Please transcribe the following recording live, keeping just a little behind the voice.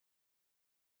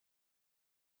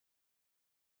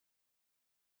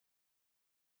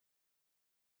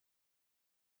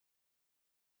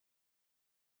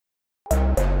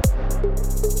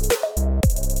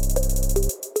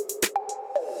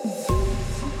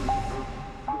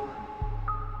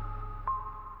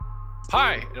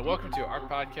Hi, and welcome to our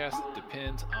podcast that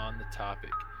depends on the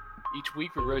topic. Each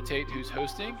week we rotate who's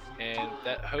hosting, and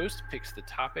that host picks the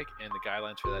topic and the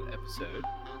guidelines for that episode.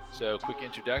 So, quick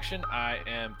introduction, I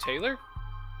am Taylor.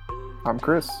 I'm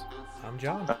Chris. I'm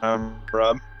John. I'm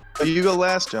Rob. You go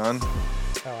last, John.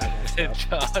 Oh, I messed And up.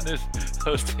 John is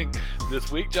hosting this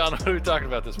week. John, what are we talking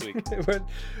about this week?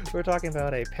 we're talking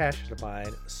about a passion of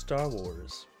mine, Star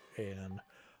Wars. And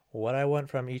what I want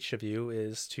from each of you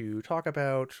is to talk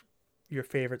about your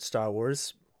favorite Star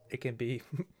Wars. It can be,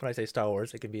 when I say Star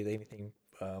Wars, it can be anything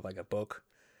like a book,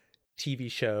 TV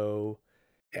show,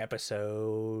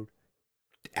 episode,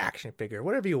 action figure,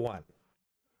 whatever you want.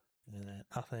 And then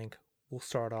I think we'll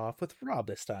start off with Rob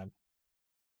this time.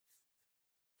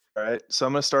 All right, so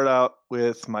I'm going to start out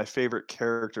with my favorite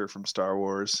character from Star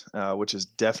Wars, which is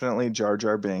definitely Jar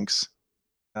Jar Binks.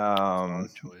 Choice.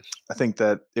 I think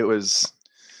that it was,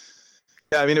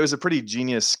 it was a pretty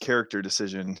genius character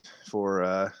decision for,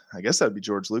 I guess that would be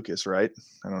George Lucas, right?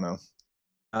 I don't know.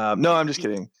 No, I'm just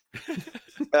kidding.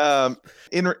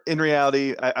 In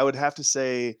reality, I would have to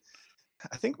say,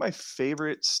 I think my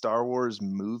favorite Star Wars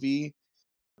movie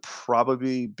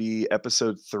probably be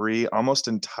episode 3, almost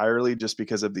entirely just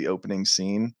because of the opening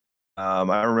scene.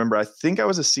 I remember, I think I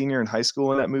was a senior in high school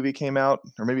when that movie came out,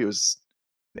 or maybe it was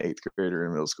an 8th grader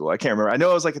in middle school. I can't remember. I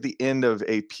know I was like at the end of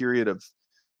a period of,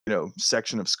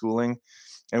 section of schooling,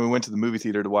 and we went to the movie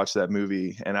theater to watch that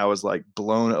movie, and I was like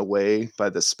blown away by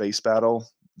the space battle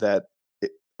that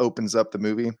it opens up the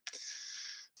movie.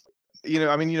 You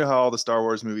know how all the Star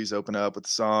Wars movies open up with the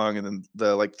song and then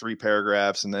the like 3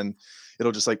 paragraphs, and then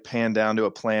it'll just like pan down to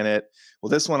a planet. Well,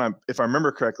 this one, if I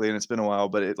remember correctly, and it's been a while,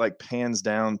 but it like pans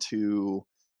down to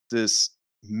this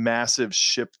massive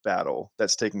ship battle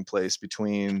that's taking place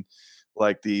between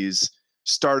like these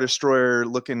Star Destroyer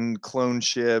looking clone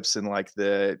ships and like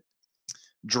the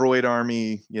droid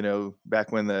army,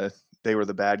 back when they were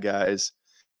the bad guys.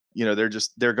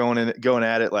 They're going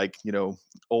at it like,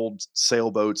 old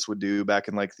sailboats would do back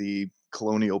in like the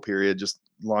colonial period, just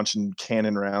launching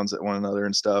cannon rounds at one another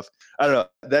and stuff. I don't know.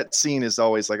 That scene is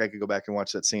always like, I could go back and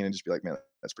watch that scene and just be like, man,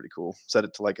 that's pretty cool. Set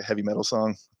it to like a heavy metal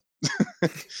song.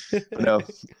 No.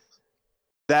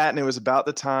 That, and it was about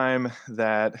the time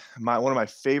that one of my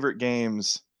favorite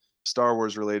games, Star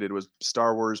Wars related, was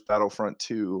Star Wars Battlefront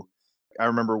 2. I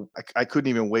remember I couldn't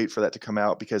even wait for that to come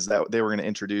out because they were going to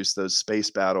introduce those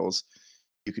space battles.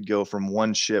 You could go from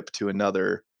one ship to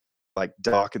another, like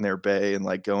dock in their bay and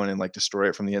like go in and like destroy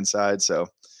it from the inside. So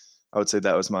I would say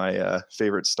that was my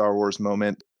favorite Star Wars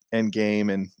moment and game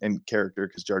and character,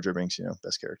 because Jar Jar Binks,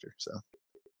 best character. So.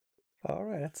 All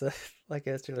right, that's like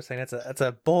as you were saying, that's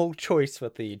a bold choice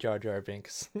with the Jar Jar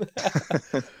Binks.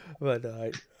 But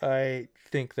I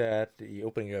think that the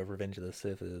opening of Revenge of the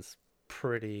Sith is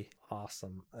pretty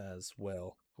awesome as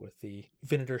well, with the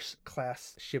Venator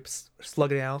class ships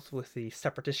slugging out with the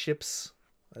Separatist ships.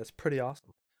 That's pretty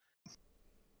awesome.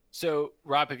 So,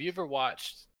 Rob, have you ever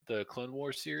watched the Clone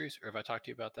Wars series, or have I talked to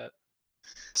you about that?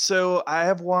 So I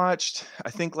have watched, I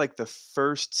think, like the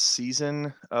first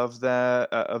season of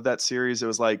that series. It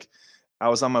was like I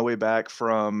was on my way back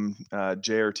from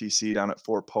JRTC down at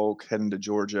Fort Polk, heading to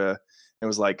Georgia. It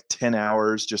was like 10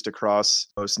 hours just across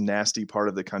the most nasty part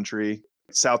of the country,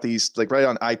 southeast, like right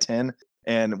on I-10.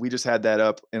 And we just had that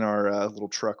up in our little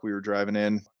truck we were driving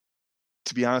in.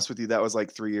 To be honest with you, that was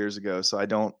like 3 years ago. So I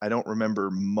don't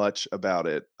remember much about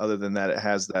it, other than that it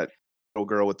has that little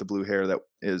girl with the blue hair that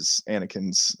is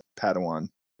Anakin's Padawan.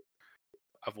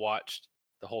 I've watched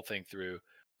the whole thing through.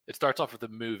 It starts off with a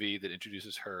movie that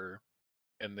introduces her,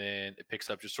 and then it picks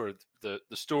up just sort of the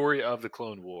story of the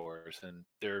Clone Wars. And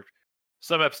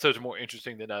some episodes are more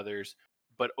interesting than others,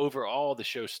 but overall the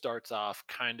show starts off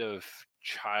kind of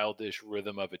childish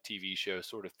rhythm of a TV show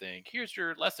sort of thing. Here's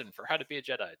your lesson for how to be a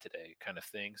Jedi today kind of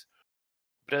things.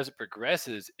 But as it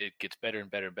progresses, it gets better and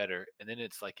better and better. And then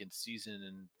it's like in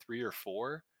season 3 or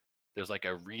 4, there's like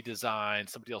a redesign.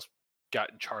 Somebody else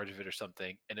got in charge of it or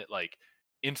something. And it like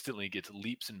instantly gets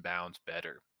leaps and bounds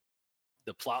better.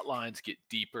 The plot lines get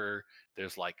deeper.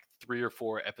 There's like 3 or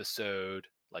 4 episode,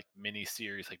 like mini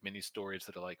series, like mini stories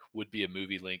that are like would be a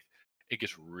movie length. It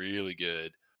gets really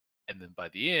good. And then by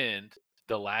the end,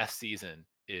 the last season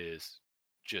is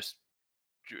just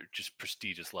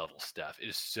prestigious level stuff. It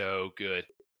is so good.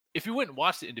 If you went and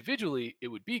watched it individually, it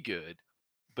would be good.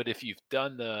 But if you've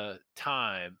done the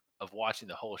time of watching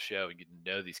the whole show and you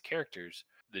know these characters,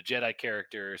 the Jedi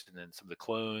characters, and then some of the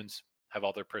clones have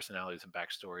all their personalities and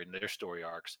backstory and their story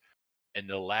arcs. And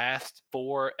the last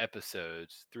 4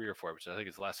 episodes, 3 or 4 episodes, I think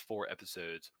it's the last 4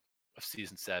 episodes of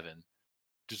season 7,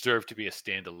 deserve to be a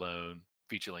standalone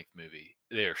feature-length movie.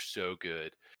 They are so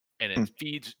good. and it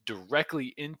feeds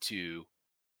directly into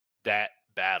that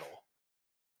battle.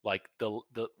 Like the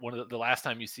last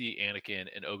time you see Anakin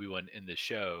and Obi-Wan in the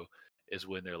show is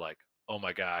when they're like, "Oh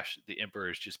my gosh, the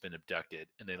Emperor's just been abducted,"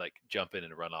 and they like jump in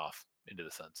and run off into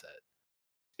the sunset.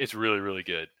 It's really, really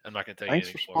good. I'm not going to tell Thanks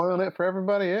you for anything more. spoiling it for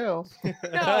everybody else.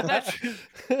 No, that's.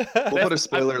 We'll put a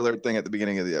spoiler alert thing at the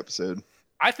beginning of the episode.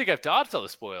 I think I've dodged all the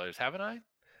spoilers, haven't I?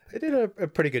 They did a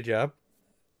pretty good job.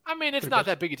 I mean, it's Pretty not much.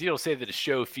 that big a deal to say that a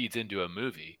show feeds into a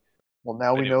movie. Well,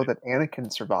 now we know Anyway. that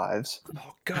Anakin survives.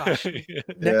 Oh gosh! Next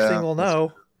Yeah, thing we'll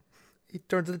know, he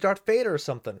turns into Darth Vader or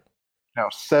something. Now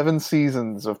 7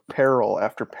 seasons of peril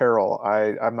after peril.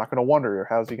 I'm not going to wonder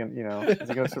how's he going. Is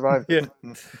he going to survive? Yeah.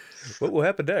 What will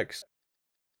happen next?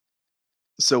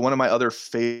 So one of my other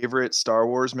favorite Star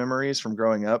Wars memories from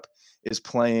growing up is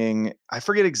playing, I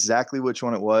forget exactly which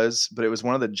one it was, but it was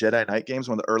one of the Jedi Knight games,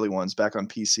 one of the early ones back on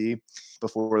PC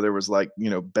before there was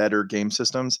better game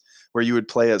systems, where you would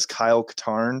play as Kyle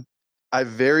Katarn. I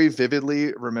very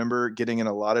vividly remember getting in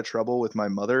a lot of trouble with my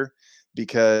mother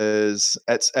because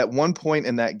at one point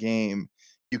in that game,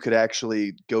 you could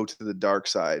actually go to the dark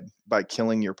side by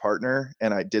killing your partner.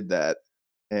 And I did that.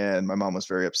 And my mom was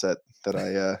very upset that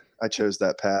I chose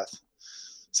that path.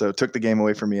 So it took the game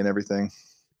away from me and everything.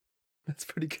 That's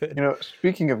pretty good.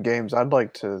 Speaking of games, I'd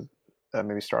like to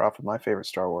maybe start off with my favorite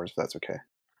Star Wars, if that's okay.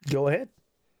 Go ahead.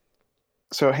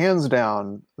 So hands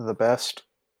down, the best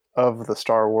of the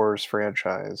Star Wars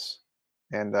franchise,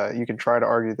 and you can try to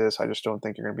argue this, I just don't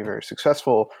think you're going to be very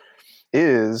successful,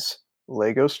 is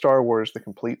Lego Star Wars: The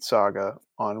Complete Saga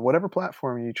on whatever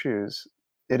platform you choose.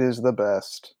 It is the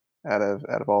best out of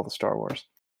all the Star Wars.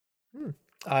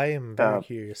 I am very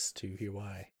curious to hear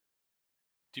why.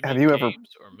 Do you Have mean you ever- games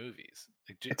or movies?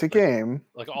 It's a game,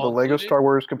 Like the all Lego included? Star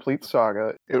Wars Complete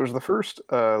Saga. It was the first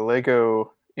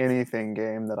Lego anything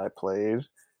game that I played,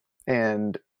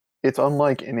 and it's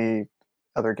unlike any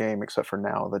other game except for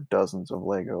now the dozens of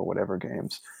Lego whatever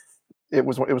games. It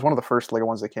was one of the first Lego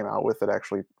ones they came out with that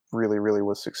actually really, really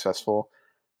was successful,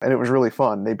 and it was really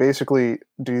fun. They basically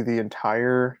do the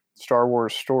entire Star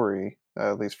Wars story,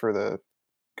 at least for the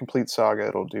Complete Saga.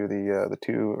 It'll do the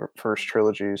 2 first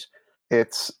trilogies.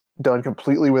 It's done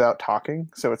completely without talking,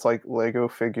 so it's like Lego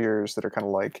figures that are kind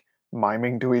of like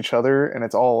miming to each other, and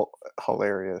it's all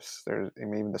hilarious.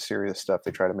 Even the serious stuff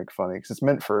they try to make funny because it's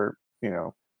meant for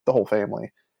the whole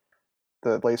family.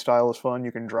 The play style is fun.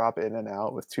 You can drop in and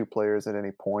out with 2 players at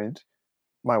any point.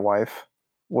 My wife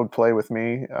would play with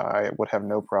me. I would have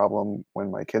no problem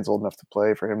when my kid's old enough to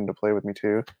play for him to play with me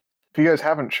too. If you guys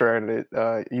haven't tried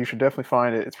it, you should definitely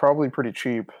find it. It's probably pretty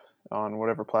cheap on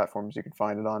whatever platforms you can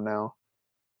find it on now.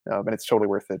 And it's totally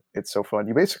worth it. It's so fun.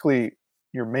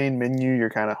 Your main menu, your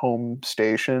kind of home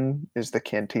station is the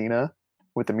cantina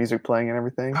with the music playing and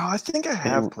everything. Oh, I think I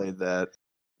have played that.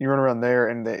 You run around there,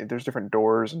 and there's different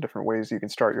doors and different ways you can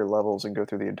start your levels and go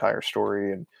through the entire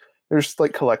story. And there's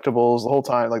like collectibles the whole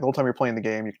time. Like the whole time you're playing the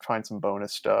game, you can find some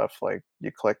bonus stuff. Like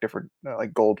you collect different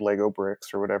like gold Lego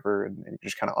bricks or whatever, and you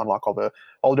just kind of unlock all the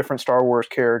different Star Wars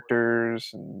characters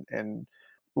and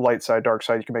light side, dark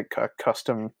side. You can make a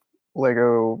custom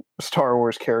Lego Star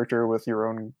Wars character with your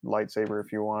own lightsaber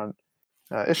if you want.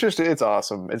 It's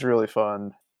awesome. It's really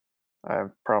fun.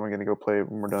 I'm probably going to go play it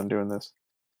when we're done doing this.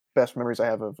 Best memories I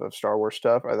have of Star Wars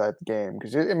stuff are that game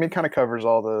because it kind of covers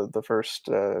all the first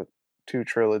 2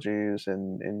 trilogies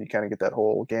and you kind of get that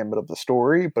whole gambit of the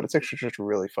story, but it's actually just a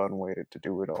really fun way to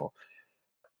do it all.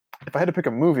 If I had to pick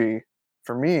a movie,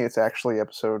 for me, it's actually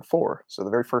Episode 4, so the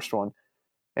very first one.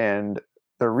 And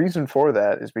the reason for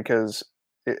that is because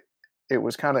it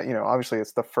was kind of, obviously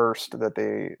it's the first that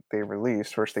they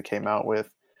released, first they came out with.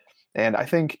 And I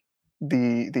think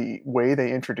the way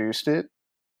they introduced it,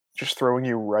 just throwing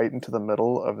you right into the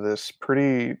middle of this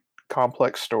pretty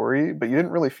complex story, but you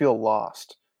didn't really feel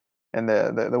lost. And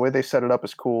the way they set it up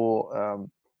is cool.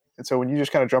 And so when you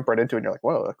just kind of jump right into it, and you're like,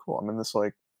 whoa, cool. I'm in this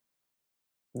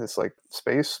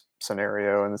space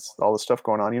scenario and it's all this stuff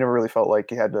going on. You never really felt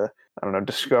like you had to, I don't know,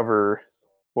 discover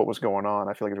what was going on.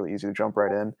 I feel like it's really easy to jump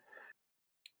right in.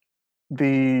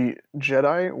 The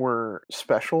Jedi were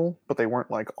special, but they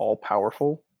weren't like all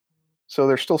powerful. So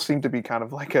there still seemed to be kind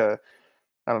of like an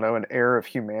air of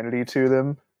humanity to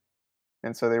them.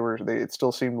 And so it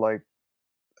still seemed like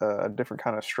a different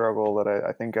kind of struggle that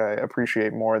I think I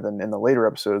appreciate more than in the later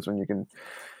episodes when you can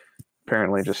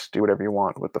apparently just do whatever you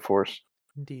want with the Force.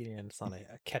 Indeed, and it's not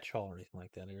a catch-all or anything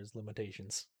like that. There's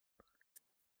limitations.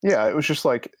 Yeah, it was just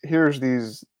like, here's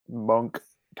these monk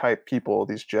type people,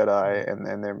 these Jedi,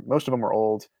 and most of them were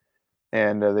old,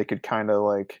 and they could kind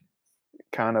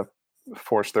of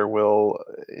force their will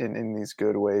in these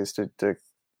good ways to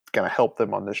going to help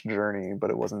them on this journey, but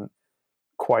it wasn't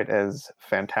quite as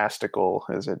fantastical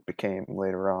as it became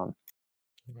later on.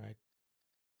 Right.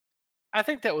 I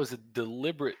think that was a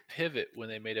deliberate pivot when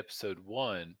they made episode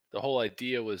 1. The whole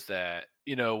idea was that,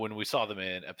 when we saw them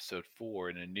in episode 4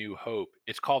 in A New Hope,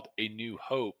 it's called A New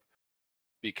Hope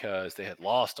because they had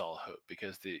lost all hope,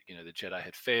 because the Jedi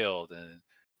had failed and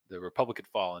the Republic had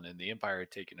fallen and the Empire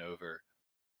had taken over.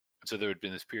 And so there had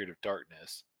been this period of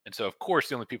darkness. And so, of course,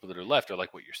 the only people that are left are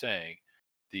like what you're saying,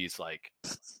 these like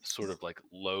sort of like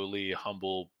lowly,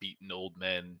 humble, beaten old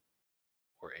men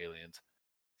or aliens.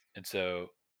 And so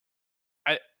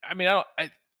I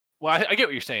get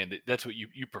what you're saying. That's what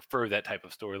you prefer, that type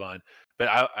of storyline. But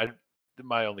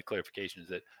my only clarification is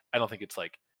that I don't think it's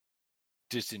like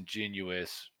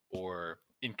disingenuous or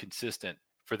inconsistent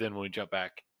for then when we jump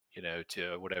back,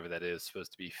 to whatever that is,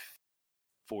 supposed to be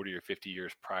 40 or 50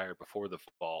 years prior, before the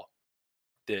fall,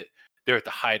 that they're at the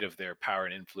height of their power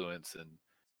and influence and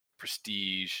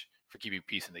prestige for keeping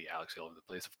peace in the galaxy all over the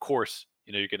place. Of course,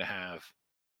 you're going to have,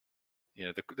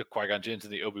 the Qui-Gon Jinns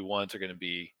and the Obi-Wans are going to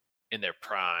be in their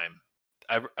prime.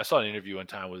 I saw an interview one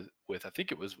time with I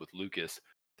think it was with Lucas,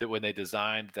 that when they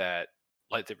designed that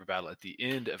lightsaber battle at the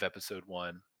end of episode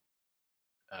 1,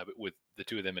 with the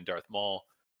two of them and Darth Maul,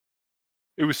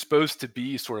 it was supposed to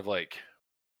be sort of like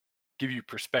give you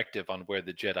perspective on where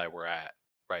the Jedi were at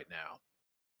right now.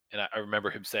 And I remember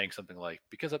him saying something like,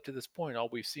 because up to this point, all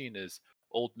we've seen is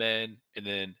old men and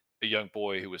then a young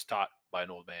boy who was taught by an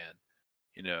old man.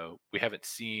 We haven't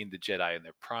seen the Jedi in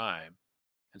their prime.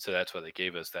 And so that's why they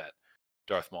gave us that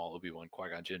Darth Maul, Obi-Wan,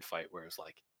 Qui-Gon Jinn fight, where it's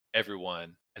like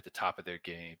everyone at the top of their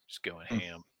game just going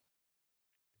ham.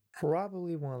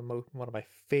 Probably one of my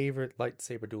favorite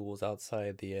lightsaber duels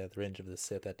outside the Revenge of the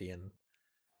Sith at the end.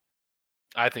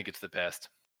 I think it's the best.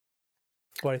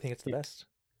 Why do you think it's the best?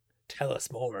 Tell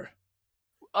us more.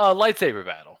 Lightsaber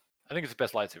battle. I think it's the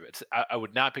best lightsaber. I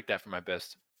would not pick that for my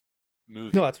best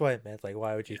movie. No, that's why I meant. Like,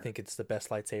 why would you think it's the best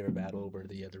lightsaber battle over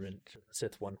the Revenge of the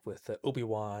Sith one with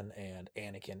Obi-Wan and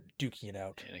Anakin duking it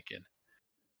out? Anakin.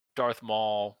 Darth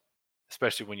Maul,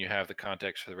 especially when you have the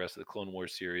context for the rest of the Clone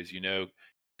Wars series,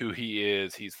 who he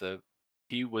is.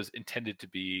 He was intended to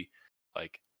be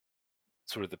like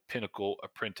sort of the pinnacle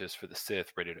apprentice for the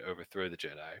Sith, ready to overthrow the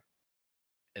Jedi.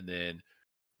 And then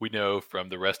we know from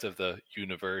the rest of the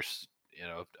universe,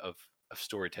 of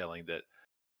storytelling, that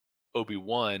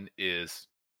Obi-Wan is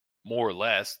more or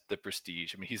less the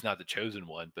prestige. I mean, he's not the chosen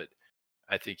one, but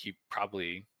I think he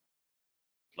probably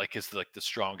is like the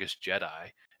strongest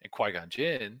Jedi. And Qui-Gon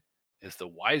Jinn is the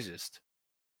wisest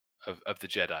of the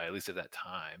Jedi, at least at that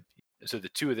time. And so the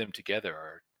two of them together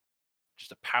are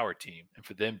just a power team. And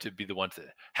for them to be the ones that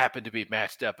happened to be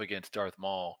matched up against Darth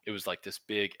Maul, it was like this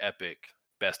big, epic,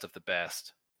 best of the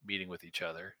best meeting with each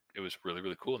other. It was really,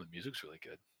 really cool, and the music's really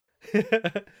good.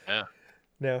 Yeah.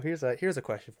 Now, here's a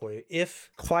question for you. If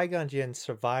Qui-Gon Jinn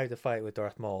survived the fight with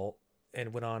Darth Maul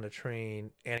and went on to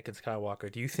train Anakin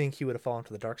Skywalker, do you think he would have fallen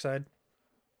to the dark side?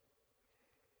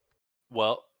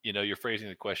 Well, you're phrasing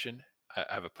the question. I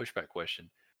have a pushback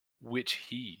question. Which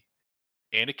he?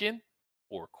 Anakin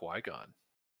or Qui-Gon?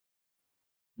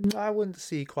 I wouldn't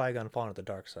see Qui-Gon falling to the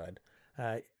dark side.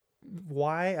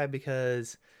 Why?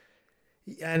 Because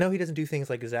I know he doesn't do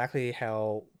things like exactly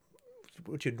how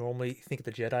what you normally think of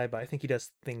the Jedi, but I think he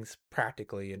does things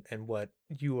practically and what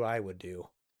you or I would do.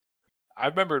 I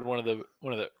remembered one of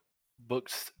the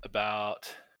books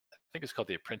about, I think it's called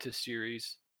the Apprentice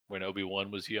series, when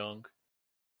Obi-Wan was young,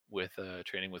 with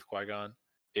training with Qui-Gon.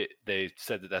 They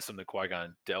said that that's something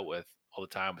Qui-Gon dealt with all the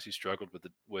time, was he struggled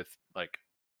with like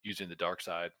using the dark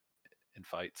side in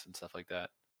fights and stuff like that.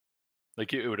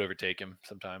 Like it would overtake him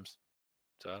sometimes.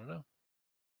 So I don't know.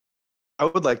 I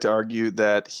would like to argue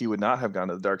that he would not have gone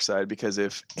to the dark side, because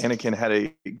if Anakin had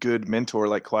a good mentor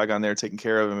like Qui-Gon there taking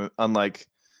care of him, unlike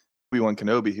Obi-Wan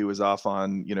Kenobi, who was off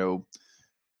on,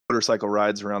 motorcycle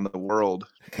rides around the world,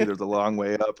 either the long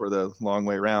way up or the long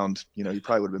way around, he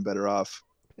probably would have been better off.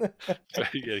 You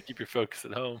gotta keep your focus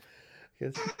at home.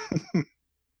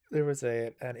 There was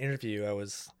an interview I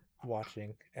was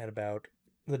watching about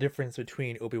the difference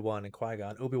between Obi-Wan and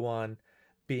Qui-Gon. Obi-Wan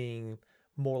being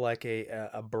more like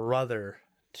a brother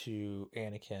to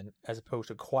Anakin, as opposed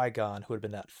to Qui-Gon, who had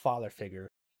been that father figure.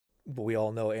 But we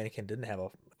all know Anakin didn't have a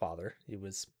father. He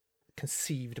was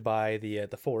conceived by the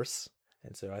Force.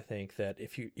 And so I think that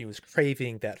if he was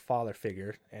craving that father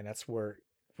figure, and that's where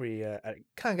we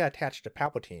kind of got attached to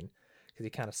Palpatine, because he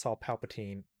kind of saw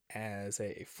Palpatine as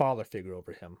a father figure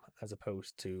over him, as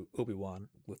opposed to Obi-Wan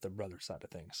with the brother side of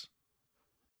things.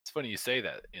 It's funny you say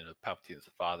that, Palpatine is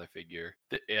a father figure.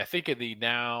 I think in the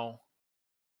now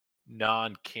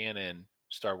non-canon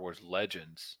Star Wars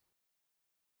Legends,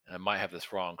 and I might have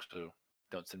this wrong, so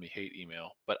don't send me hate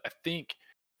email, but I think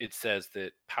it says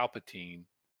that Palpatine,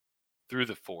 through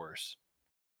the Force,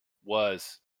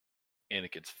 was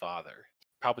Anakin's father.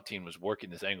 Palpatine was working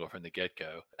this angle from the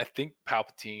get-go. I think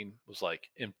Palpatine was like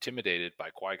intimidated by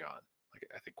Qui-Gon. Like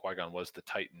I think Qui-Gon was the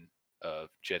Titan of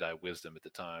Jedi wisdom at the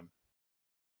time.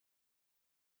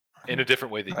 In a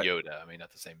different way than Yoda. I mean,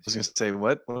 not the same. I was going to say,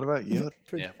 what? What about Yoda?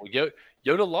 Yeah, well,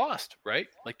 Yoda lost, right?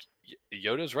 Like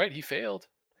Yoda's right. He failed.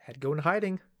 Had to go in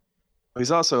hiding.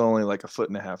 He's also only like 1.5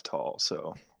 feet tall,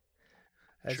 so.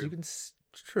 As True. you can,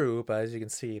 true, but as you can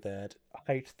see, that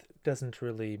height doesn't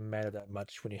really matter that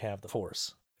much when you have the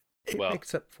Force. Well,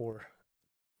 Except for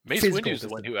Mace physical Windu's the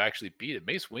one distance. who actually beat him.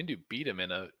 Mace Windu beat him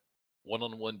in a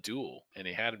one-on-one duel, and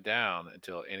he had him down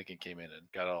until Anakin came in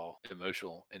and got all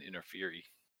emotional and interfery.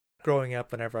 Growing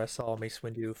up, whenever I saw Mace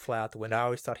Windu fly out the window, I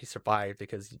always thought he survived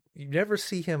because you never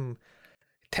see him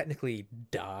technically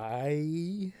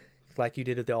die like you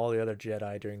did with all the other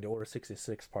Jedi during the Order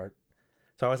 66 part.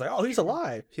 So I was like, oh, he's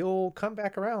alive. He'll come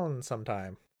back around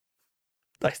sometime.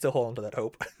 I still hold on to that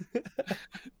hope.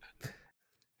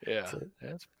 Yeah, That's it.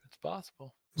 it's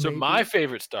possible. So Maybe. my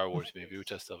favorite Star Wars movie,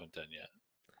 which I still haven't done yet.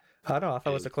 I don't know. I thought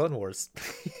it was the Clone Wars.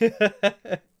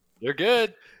 They're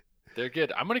good. They're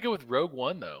good. I'm gonna go with Rogue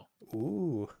One though.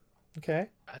 Ooh. Okay.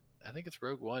 I think it's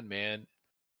Rogue One, man,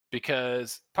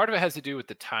 because part of it has to do with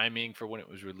the timing for when it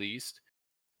was released.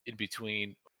 In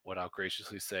between, what I'll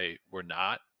graciously say were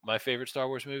not my favorite Star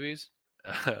Wars movies.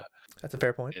 That's a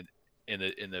fair point. in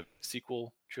the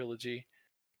sequel trilogy,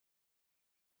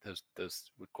 those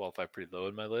would qualify pretty low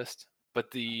in my list.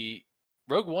 But the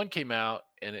Rogue One came out,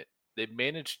 and they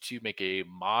managed to make a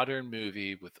modern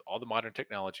movie with all the modern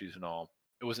technologies and all.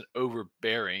 It wasn't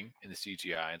overbearing in the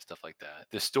CGI and stuff like that.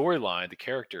 The storyline, the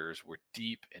characters were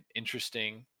deep and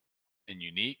interesting and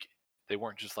unique. They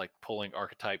weren't just like pulling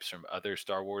archetypes from other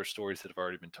Star Wars stories that have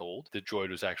already been told. The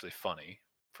droid was actually funny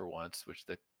for once, which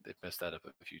they've messed that up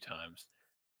a few times.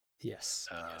 Yes.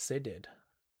 Yes, they did.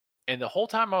 And the whole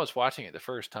time I was watching it the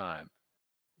first time,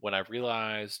 when I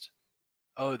realized,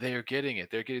 oh, they are getting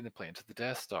it. They're getting the plans of the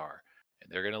Death Star, and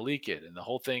they're going to leak it, and the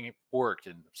whole thing worked.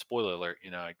 And spoiler alert,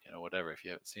 whatever if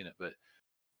you haven't seen it, but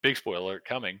big spoiler alert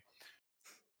coming.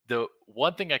 The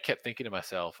one thing I kept thinking to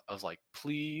myself, I was like,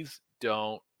 please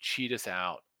don't cheat us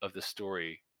out of the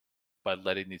story by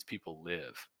letting these people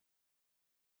live.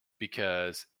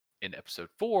 Because in episode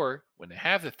 4, when they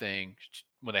have the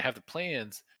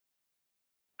plans,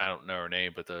 I don't know her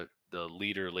name, but the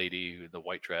leader lady, the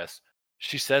white dress,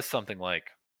 she says something like,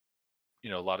 a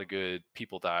lot of good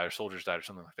people died or soldiers died or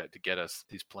something like that to get us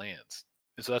these plans.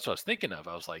 And so that's what I was thinking of.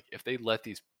 I was like, if they let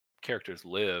these characters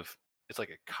live, it's like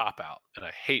a cop-out, and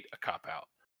I hate a cop-out.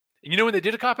 And you know when they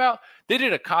did a cop-out? They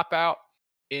did a cop-out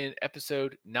in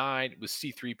episode 9 with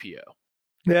C-3PO.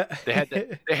 Yeah. They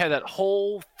had that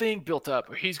whole thing built up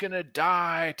where he's going to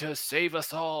die to save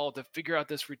us all, to figure out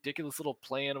this ridiculous little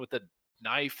plan with the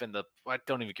knife and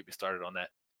don't even get me started on that.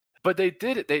 But they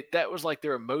did it. That was like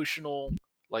their emotional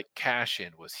like cash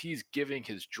in, was he's giving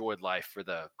his droid life for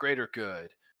the greater good.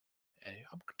 And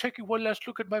I'm taking one last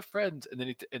look at my friends, and then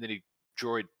he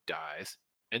droid dies,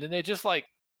 and then they just like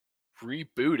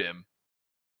reboot him,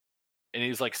 and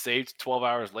he's like saved 12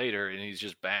 hours later, and he's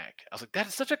just back. I was like, that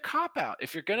is such a cop out.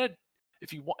 If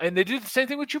you want, and they did the same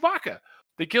thing with Chewbacca.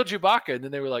 They killed Chewbacca, and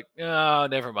then they were like, oh,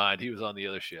 never mind, he was on the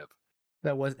other ship.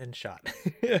 That wasn't in shot.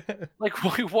 Like,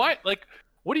 what? Like,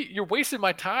 what you're wasting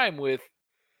my time with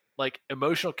like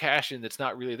emotional cash in that's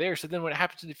not really there. So then when it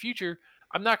happens in the future,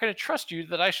 I'm not going to trust you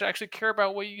that I should actually care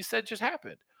about what you said just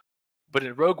happened. But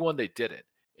in Rogue One, they didn't.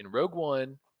 In Rogue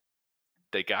One,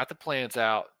 they got the plans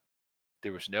out.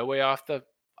 There was no way off the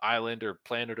island or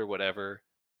planet or whatever,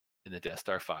 and the Death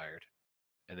Star fired.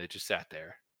 And they just sat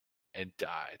there and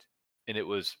died. And it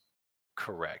was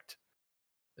correct.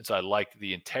 And so I liked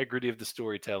the integrity of the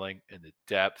storytelling and the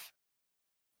depth.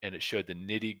 And it showed the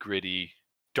nitty-gritty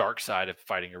dark side of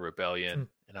fighting a rebellion.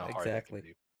 And how hard that can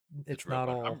be. It's not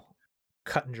all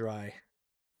cut and dry.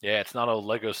 Yeah, it's not all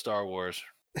Lego Star Wars.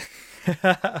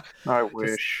 I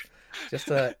wish. Just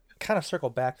to kind of circle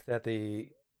back that the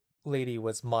lady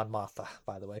was Mon Mothma,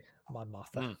 by the way. Mon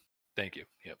Mothma. Thank you.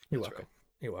 Yep. You're welcome. Right.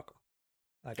 You're welcome.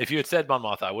 If you had said Mon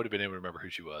Mothma, I would have been able to remember who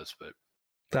she was, but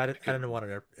I didn't want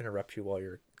to interrupt you while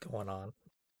you're going on.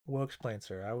 Well explained,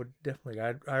 sir. I would definitely.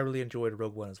 I really enjoyed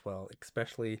Rogue One as well,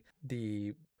 especially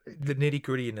the nitty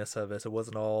grittiness of it. It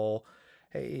wasn't all,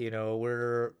 hey,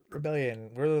 we're rebellion,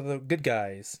 we're the good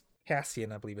guys.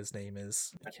 Cassian, I believe his name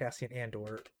is Cassian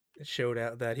Andor. It showed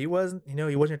out that he wasn't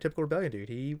your typical rebellion dude.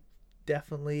 He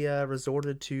definitely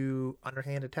resorted to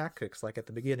underhanded tactics, like at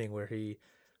the beginning where he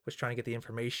was trying to get the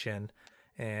information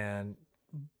and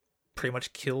pretty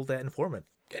much killed that informant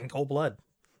in cold blood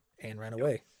and ran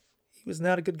away. He was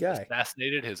not a good guy.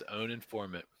 Assassinated his own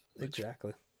informant.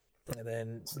 Exactly. And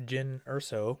then Jin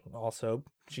Urso also,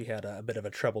 she had a bit of a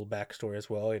troubled backstory as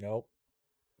well.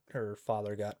 Her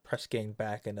father got press ganged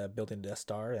back in building Death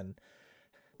Star and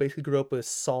basically grew up with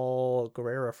Saul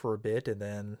Guerrera for a bit and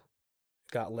then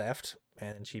got left,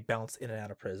 and she bounced in and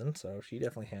out of prison. So she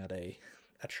definitely had a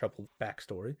troubled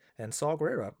backstory. And Saul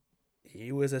Guerrera,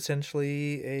 he was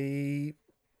essentially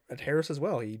a terrorist as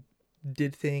well. He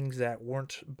did things that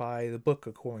weren't by the book,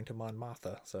 according to Mon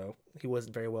Mothma. So he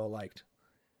wasn't very well liked.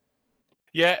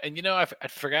 Yeah, and I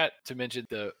forgot to mention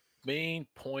the main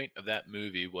point of that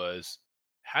movie was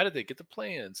how did they get the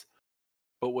plans?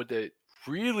 But what they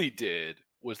really did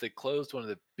was they closed one of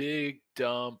the big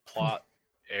dumb plot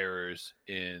errors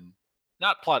in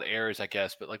not plot errors, I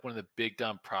guess, but like one of the big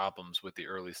dumb problems with the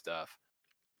early stuff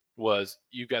was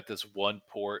you got this one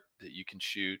port that you can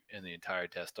shoot and the entire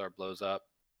Death Star blows up.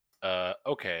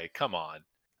 Okay, come on.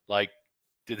 Like,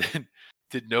 did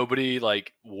did nobody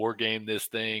like war game this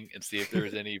thing and see if there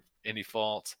was any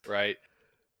faults, right?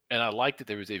 And I liked that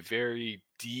there was a very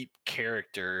deep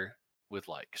character with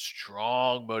like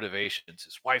strong motivations.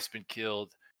 His wife's been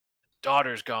killed,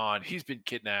 daughter's gone, he's been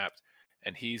kidnapped,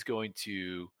 and he's going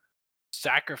to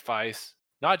sacrifice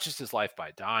not just his life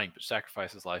by dying, but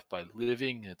sacrifice his life by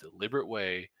living in a deliberate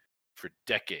way for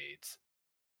decades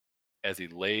as he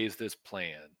lays this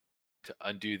plan to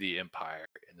undo the empire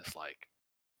in this like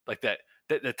that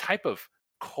the type of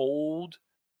cold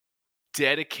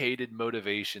dedicated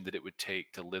motivation that it would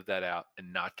take to live that out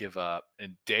and not give up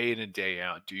and day in and day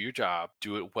out do your job,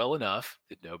 do it well enough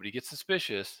that nobody gets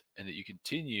suspicious and that you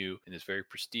continue in this very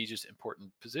prestigious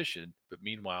important position, but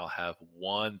meanwhile have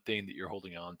one thing that you're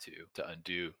holding on to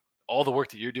undo all the work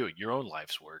that you're doing, your own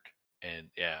life's work. And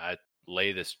yeah, I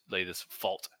lay this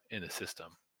fault in the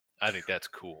system. I think that's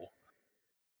cool.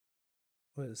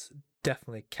 Was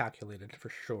definitely calculated for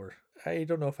sure. I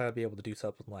don't know if I'd be able to do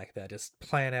something like that. Just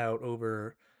plan out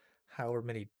over however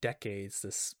many decades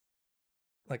this,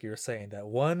 like you were saying, that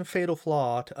one fatal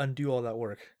flaw to undo all that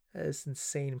work. That is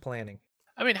insane planning.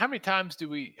 I mean, how many times do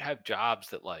we have jobs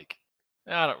that like,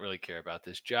 I don't really care about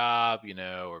this job,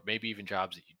 or maybe even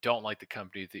jobs that you don't like the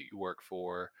company that you work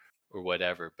for or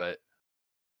whatever, but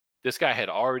this guy had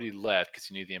already left because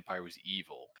he knew the Empire was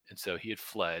evil. And so he had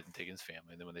fled and taken his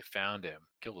family. And then when they found him,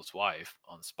 killed his wife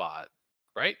on the spot.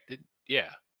 Right? Yeah.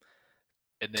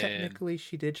 And then Technically,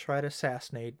 she did try to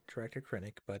assassinate Director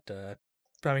Krennic, but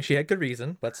I mean, she had good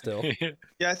reason, but still.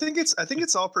 Yeah, I think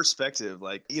it's all perspective.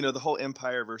 Like, the whole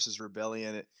Empire versus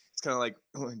Rebellion. It's kind of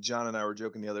like John and I were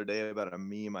joking the other day about a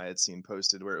meme I had seen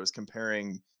posted where it was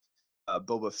comparing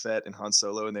Boba Fett and Han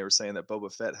Solo, and they were saying that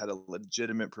Boba Fett had a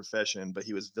legitimate profession, but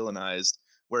he was villainized,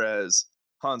 whereas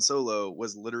Han Solo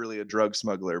was literally a drug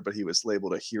smuggler, but he was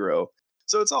labeled a hero.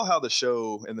 So it's all how the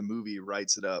show and the movie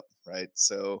writes it up, right?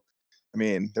 So, I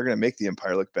mean, they're going to make the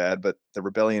Empire look bad, but the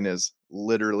rebellion is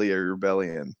literally a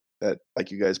rebellion that, like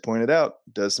you guys pointed out,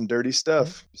 does some dirty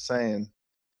stuff. Just saying.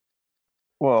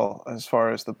 Well, as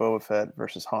far as the Boba Fett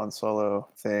versus Han Solo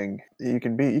thing, you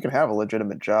can have a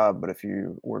legitimate job, but if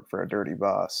you work for a dirty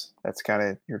boss, that's kind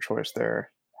of your choice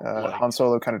there. Han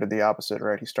Solo kind of did the opposite,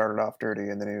 right? He started off dirty,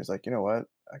 and then he was like, you know what?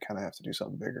 I kind of have to do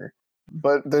something bigger.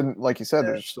 But then, like you said,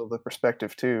 there's still the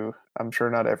perspective too. I'm sure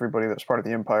not everybody that was part of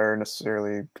the Empire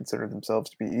necessarily considered themselves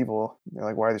to be evil. They're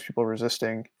like, why are these people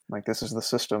resisting? Like, this is the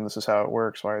system. This is how it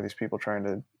works. Why are these people trying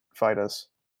to fight us?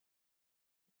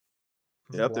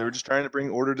 Yep, they were just trying to bring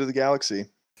order to the galaxy.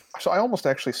 So I almost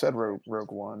actually said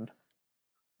Rogue One,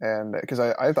 and because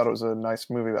I thought it was a nice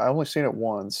movie. I only seen it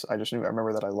once. I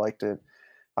remember that I liked it.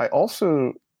 I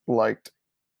also liked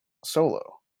Solo,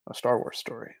 A Star Wars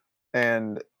Story,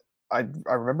 and I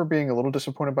remember being a little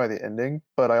disappointed by the ending,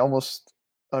 but I almost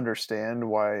understand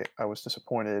why I was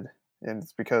disappointed. And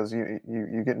it's because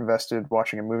you get invested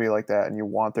watching a movie like that, and you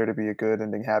want there to be a good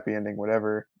ending, happy ending,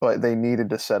 whatever. But they needed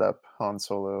to set up Han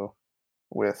Solo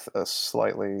with a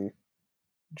slightly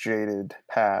jaded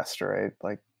past, right?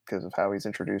 Like, because of how he's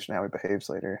introduced and how he behaves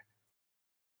later.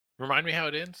 Remind me how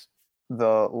it ends.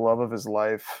 The love of his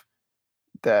life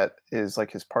that is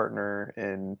like his partner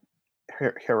in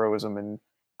heroism and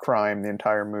crime the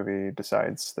entire movie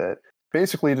decides that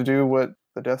basically to do what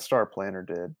the Death Star planner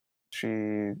did.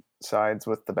 She sides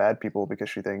with the bad people because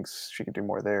she thinks she can do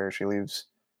more there. She leaves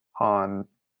Han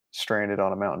stranded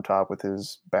on a mountaintop with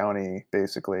his bounty,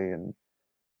 basically, and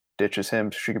ditches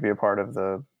him so she could be a part of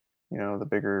the the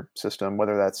bigger system.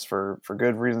 Whether that's for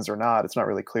good reasons or not, it's not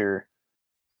really clear.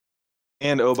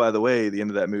 And oh, by the way, the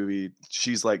end of that movie,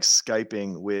 she's like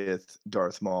Skyping with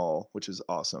Darth Maul, which is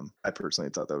awesome. I personally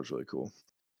thought that was really cool.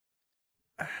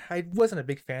 I wasn't a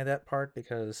big fan of that part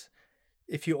because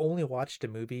if you only watch the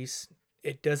movies,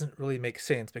 it doesn't really make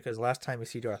sense because last time we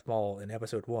see Darth Maul in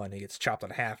episode 1, he gets chopped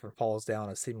in half and falls down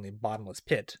a seemingly bottomless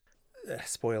pit.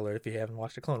 Spoiler if you haven't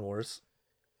watched the Clone Wars.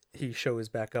 He shows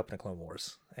back up in the Clone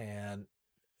Wars, and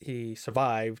he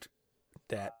survived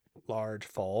that large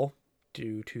fall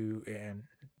due to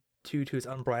his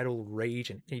unbridled rage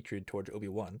and hatred towards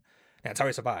Obi-Wan. That's how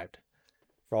he survived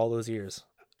for all those years.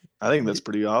 I think that's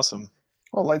pretty awesome.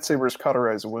 Well, lightsabers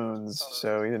cauterize wounds,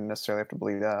 so he didn't necessarily have to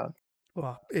bleed out.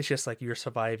 Well, it's just like you're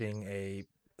surviving a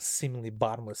seemingly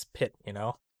bottomless pit, you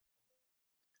know?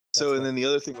 So, and then the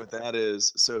other thing with that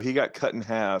is, so he got cut in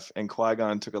half, and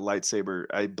Qui-Gon took a lightsaber,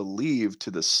 I believe,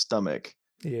 to the stomach.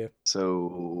 Yeah.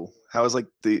 So, how is like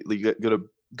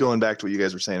going back to what you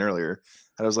guys were saying earlier?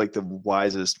 How does like the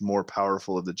wisest, more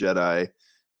powerful of the Jedi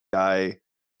die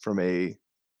from a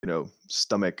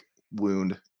stomach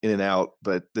wound in and out,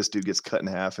 but this dude gets cut in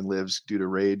half and lives due to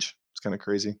rage? It's kind of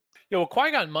crazy. Yeah, well,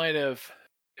 Qui-Gon might have,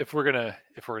 if we're gonna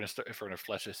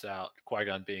flesh this out,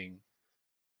 Qui-Gon being,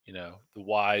 the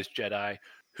wise Jedi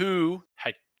who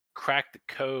had cracked the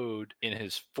code in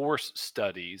his Force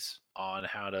studies on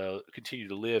how to continue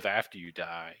to live after you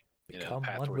die. Become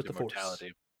path one towards with the Force.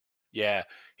 immortality. Yeah,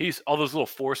 he's all those little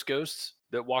Force ghosts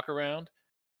that walk around.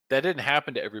 That didn't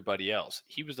happen to everybody else.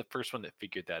 He was the first one that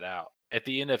figured that out. At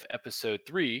the end of episode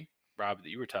 3, Rob, that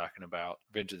you were talking about,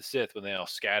 Revenge of the Sith, when they all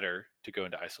scatter to go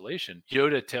into isolation,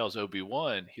 Yoda tells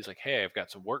Obi-Wan, he's like, hey, I've got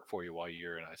some work for you while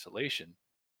you're in isolation.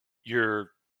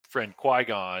 Your friend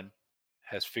Qui-Gon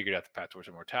has figured out the path towards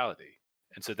immortality.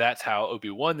 And so that's how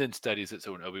Obi-Wan then studies it.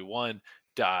 So when Obi-Wan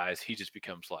dies, he just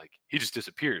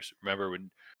disappears. Remember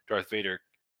when Darth Vader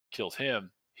kills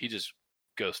him, he just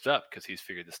ghosts up because he's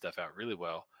figured this stuff out really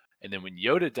well. And then when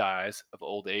Yoda dies of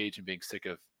old age and being sick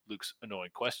of Luke's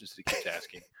annoying questions that he keeps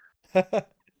asking,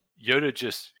 Yoda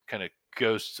just kind of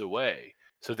ghosts away.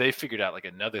 So they figured out like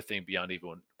another thing beyond even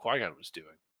what Qui-Gon was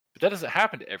doing. But that doesn't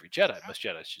happen to every Jedi. Most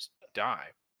Jedis just die.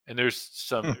 And there's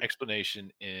some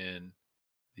explanation in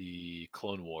the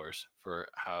Clone Wars for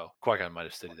how Qui-Gon might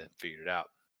have studied that and figured it out.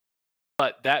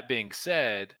 But that being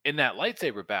said, in that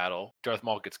lightsaber battle, Darth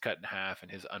Maul gets cut in half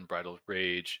and his unbridled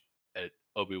rage at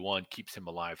Obi-Wan keeps him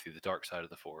alive through the dark side of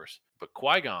the Force. But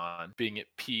Qui-Gon, being at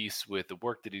peace with the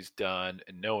work that he's done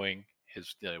and knowing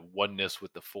his oneness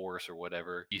with the Force or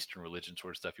whatever Eastern religion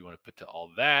sort of stuff you want to put to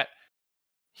all that,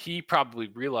 he probably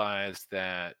realized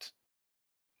that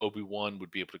Obi-Wan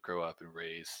would be able to grow up and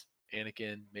raise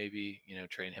Anakin, maybe,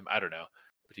 train him. I don't know.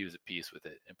 But he was at peace with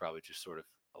it and probably just sort of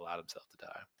allowed himself to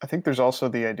die. I think there's also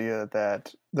the idea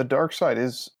that the dark side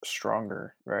is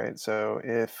stronger, right? So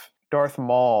if Darth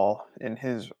Maul, in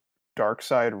his dark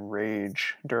side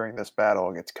rage during this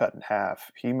battle, gets cut in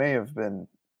half, he may have been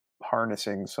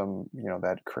harnessing some,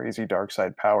 that crazy dark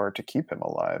side power to keep him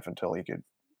alive until he could,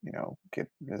 get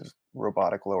his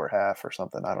robotic lower half or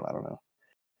something. I don't know.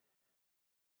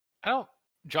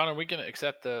 John, are we going to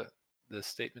accept the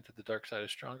statement that the dark side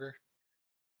is stronger?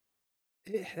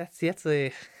 That's a.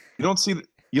 You don't see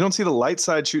the light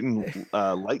side shooting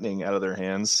lightning out of their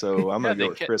hands, so I'm gonna go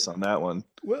with Chris on that one.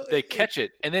 Well, they catch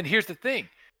it, and then here's the thing: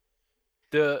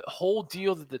 the whole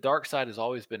deal that the dark side has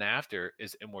always been after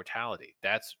is immortality.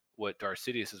 That's what Darth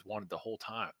Sidious has wanted the whole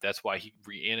time. That's why he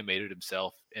reanimated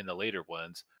himself in the later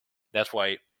ones. That's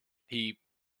why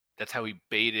that's how he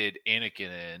baited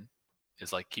Anakin in,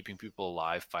 is like keeping people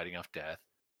alive, fighting off death.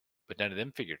 But none of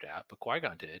them figured it out. But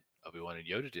Qui-Gon did. Obi-Wan and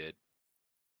Yoda did.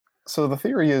 So the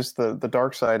theory is the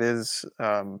dark side is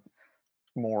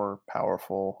more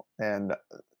powerful, and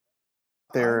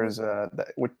there's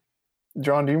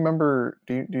John, do you remember?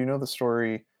 Do you know the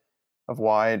story of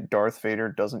why Darth Vader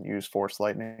doesn't use Force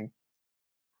lightning?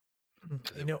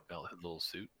 His little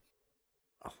suit.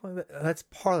 Well, that's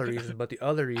part of the reason, but the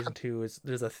other reason too is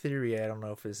there's a theory. I don't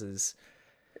know if this is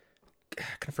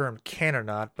confirmed canon or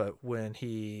not, but when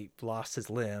he lost his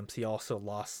limbs, he also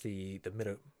lost the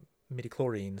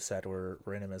midichlorians that were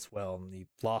in him as well, and he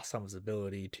lost some of his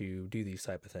ability to do these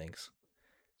type of things.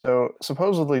 So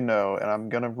supposedly no, and I'm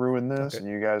gonna ruin this, and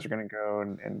you guys are gonna go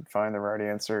and find the right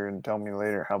answer and tell me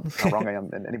later how wrong I am.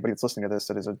 And anybody that's listening to this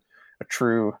that is a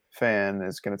true fan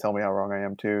is going to tell me how wrong I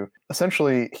am too.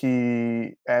 Essentially,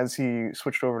 as he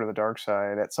switched over to the dark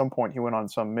side, at some point he went on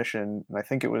some mission, and I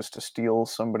think it was to steal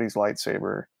somebody's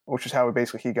lightsaber, which is how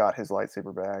he got his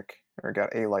lightsaber back, or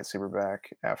got a lightsaber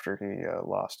back after he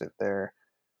lost it there.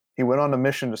 He went on a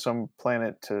mission to some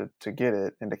planet to get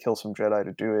it and to kill some Jedi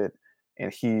to do it,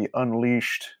 and he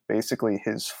unleashed basically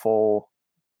his full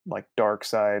like dark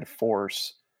side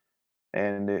force,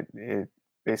 and it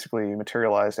basically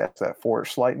materialized as that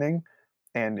force lightning,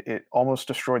 and it almost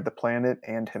destroyed the planet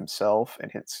and himself,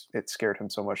 and it scared him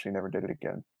so much he never did it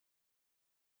again.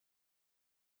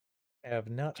 I have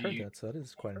not Do heard you that, so that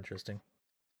is quite interesting.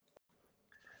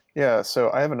 Yeah,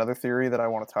 so I have another theory that I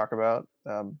want to talk about,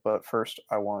 but first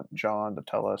I want John to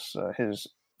tell us his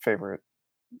favorite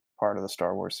part of the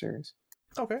Star Wars series.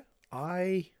 Okay.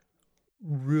 I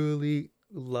really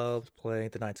loved playing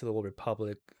the Knights of the Old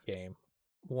Republic game,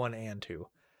 1 and 2.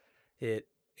 It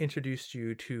introduced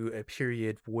you to a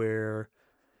period where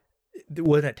it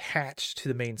wasn't attached to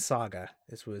the main saga.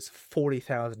 This was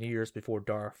 40,000 years before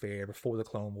Darth Vader, before the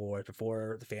Clone Wars,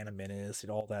 before the Phantom Menace,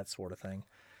 and all that sort of thing.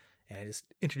 And it just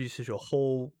introduces you to a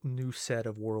whole new set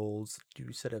of worlds,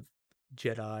 new set of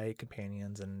Jedi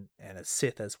companions, and a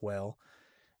Sith as well.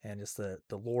 And just the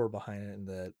lore behind it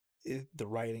and the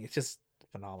writing, it's just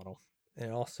phenomenal.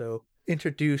 And it also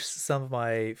introduced some of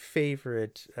my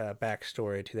favorite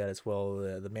backstory to that as well,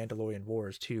 the Mandalorian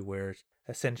Wars too, where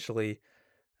essentially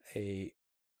a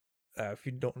if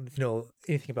you don't know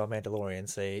anything about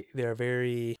Mandalorians, they're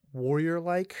very warrior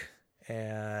like,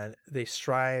 and they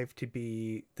strive to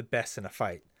be the best in a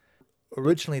fight.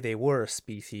 Originally, they were a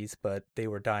species, but they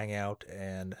were dying out,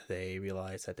 and they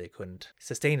realized that they couldn't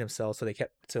sustain themselves,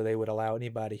 so they would allow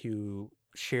anybody who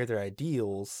shared their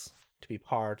ideals to be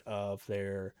part of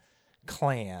their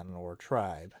clan or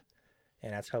tribe,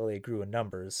 and that's how they grew in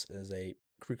numbers, as they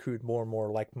recruit more and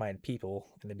more like-minded people,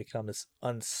 and they become this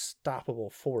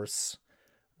unstoppable force.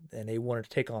 And they wanted to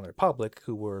take on the Republic,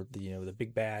 who were the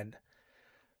big bad,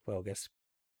 well, I guess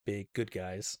big good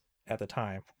guys at the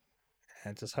time.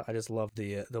 And I just love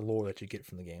the lore that you get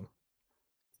from the game.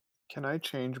 Can I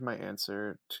change my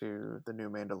answer to the new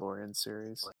Mandalorian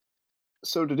series?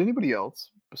 So, did anybody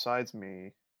else besides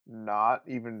me not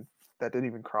even that didn't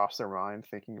even cross their mind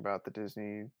thinking about the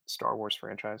Disney Star Wars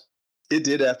franchise? It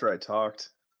did after I talked.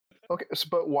 Okay,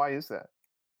 but why is that?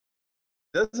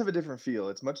 It does have a different feel.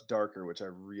 It's much darker, which I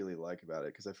really like about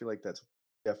it because I feel like that's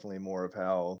definitely more of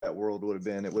how that world would have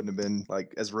been. It wouldn't have been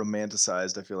like as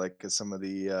romanticized, I feel like, as some of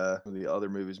the other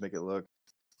movies make it look.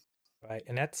 Right,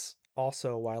 and that's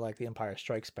also why I like The Empire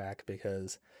Strikes Back,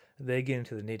 because they get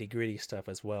into the nitty-gritty stuff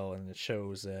as well, and it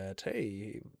shows that,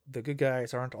 hey, the good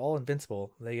guys aren't all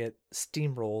invincible. They get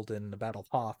steamrolled in the Battle of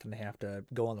Hoth, and they have to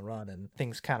go on the run, and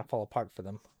things kind of fall apart for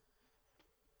them.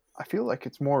 I feel like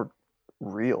it's more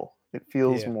real. It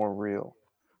feels Yeah. more real.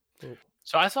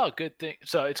 So I saw a good thing.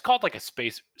 So it's called like a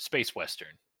space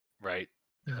western, right?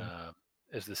 Mhm.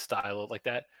 Is the style like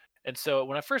that? And so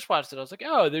when I first watched it, I was like,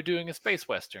 oh, they're doing a space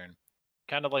western,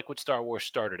 kind of like what Star Wars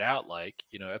started out like.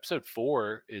 Episode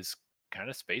 4 is kind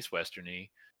of space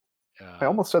westerny. I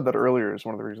almost said that earlier as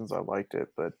one of the reasons I liked it,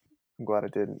 but I'm glad I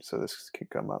didn't, so this could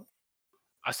come up.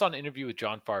 I saw an interview with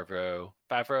Jon Favreau,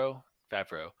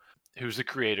 who's the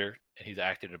creator, and he's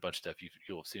acted in a bunch of stuff.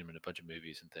 You'll have seen him in a bunch of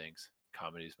movies and things,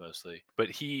 comedies mostly. But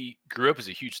he grew up as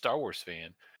a huge Star Wars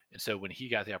fan. And so when he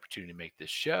got the opportunity to make this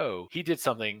show, he did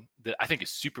something that I think is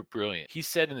super brilliant. He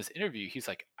said in this interview, he's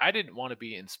like, I didn't want to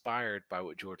be inspired by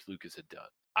what George Lucas had done.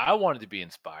 I wanted to be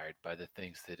inspired by the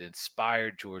things that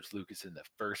inspired George Lucas in the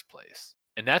first place.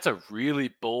 And that's a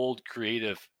really bold,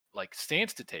 creative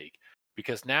stance to take,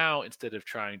 because now instead of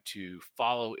trying to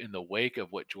follow in the wake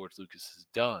of what George Lucas has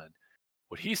done,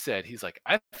 what he said, he's like,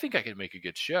 I think I can make a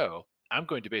good show. I'm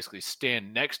going to basically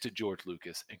stand next to George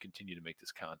Lucas and continue to make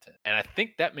this content. And I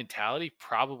think that mentality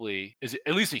probably is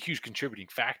at least a huge contributing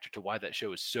factor to why that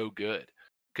show is so good.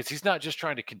 Because he's not just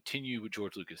trying to continue what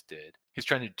George Lucas did. He's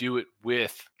trying to do it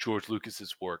with George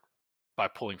Lucas's work by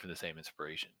pulling from the same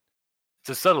inspiration. It's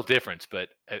a subtle difference, but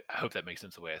I hope that makes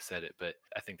sense the way I said it. But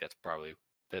I think that's probably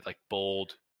that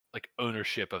bold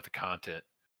ownership of the content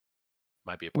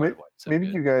might be a part of why it's so Maybe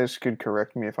good. you guys could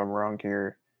correct me if I'm wrong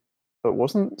here, but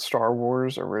wasn't Star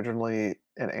Wars originally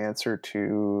an answer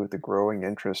to the growing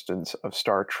interest of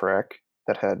Star Trek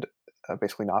that had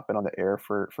basically not been on the air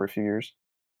for a few years?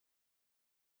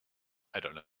 I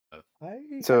don't know. I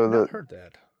So have not heard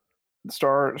that.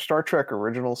 Star Trek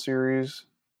original series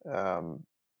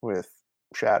with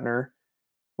Shatner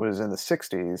was in the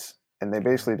 60s, and they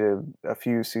basically did a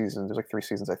few seasons. There's like 3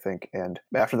 seasons, I think. And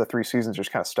after the 3 seasons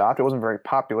just kind of stopped. It wasn't very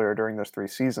popular during those 3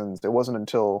 seasons. It wasn't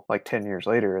until like 10 years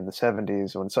later in the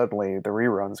 70s when suddenly the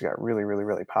reruns got really, really,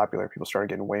 really popular. People started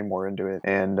getting way more into it.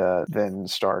 And then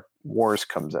Star Wars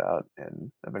comes out,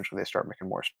 and eventually they start making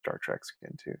more Star Treks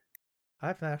again, too. I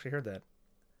haven't actually heard that.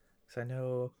 Because I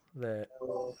know that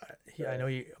I know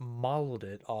he modeled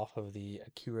it off of the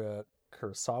Akira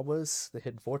Kurosawa's The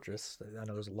Hidden Fortress. I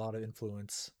know there's a lot of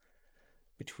influence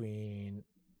between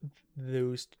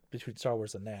those between Star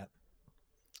Wars and that.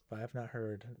 But I have not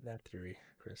heard that theory,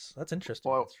 Chris. That's interesting.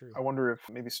 Well, That's true. I wonder if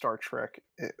maybe Star Trek,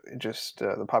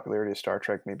 the popularity of Star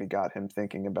Trek maybe got him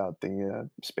thinking about the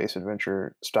space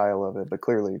adventure style of it, but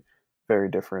clearly very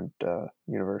different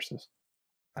universes.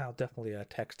 I'll definitely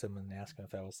text him and ask him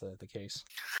if that was the case.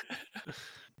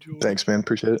 Thanks, man.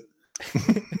 Appreciate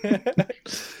it.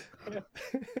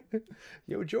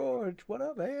 Yo, George, what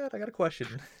up, man? I got a question.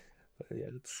 But yeah,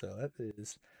 that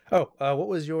is. Oh, what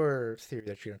was your theory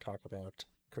that you're gonna talk about,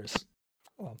 Chris?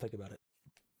 Well, I'm thinking about it.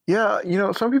 Yeah,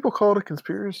 some people call it a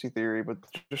conspiracy theory, but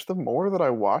just the more that I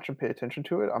watch and pay attention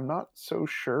to it, I'm not so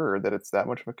sure that it's that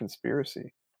much of a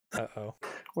conspiracy. Uh-oh.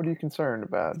 What are you concerned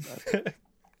about?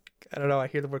 I don't know. I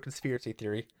hear the word conspiracy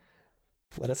theory.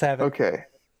 Let us have it. Okay.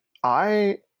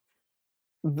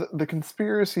 The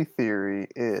conspiracy theory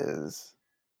is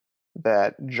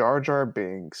that Jar Jar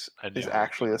Binks I knew is it was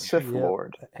actually a coming. Sith Yep.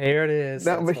 Lord. Here it is.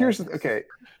 Now, That's but here's why. okay.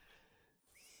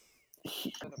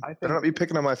 I Better not think be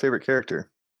picking on my favorite character.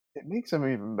 it makes him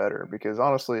even better because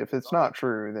honestly, if it's not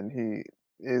true, then he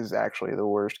is actually the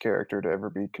worst character to ever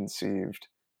be conceived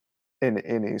in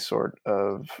any sort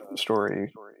of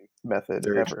story method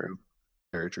Very ever. true.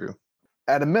 Very true.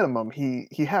 At a minimum, he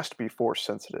has to be force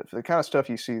sensitive. The kind of stuff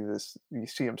you see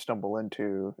him stumble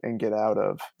into and get out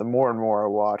of. The more and more I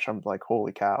watch, I'm like,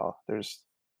 holy cow! There's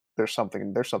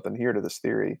something here to this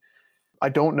theory. I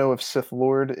don't know if Sith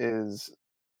Lord is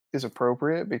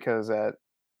appropriate because at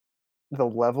the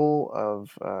level of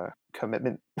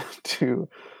commitment to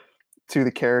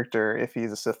the character, if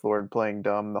he's a Sith Lord playing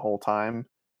dumb the whole time,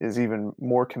 is even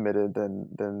more committed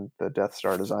than the Death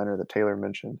Star designer that Taylor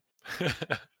mentioned.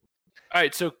 All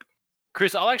right, so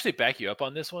Chris, I'll actually back you up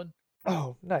on this one.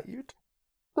 Oh, not you.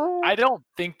 I don't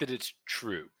think that it's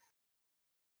true,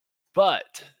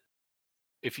 but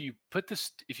if you put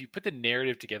the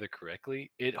narrative together correctly,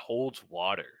 it holds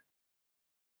water,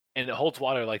 and it holds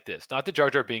water like this. Not that Jar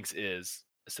Jar Binks is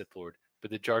a Sith Lord,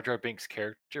 but the Jar Jar Binks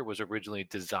character was originally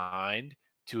designed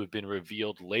to have been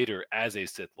revealed later as a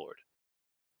Sith Lord.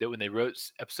 That when they wrote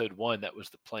Episode 1, that was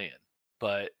the plan,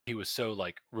 but he was so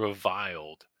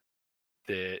reviled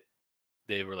that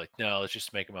they were like, no, let's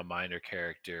just make him a minor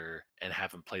character and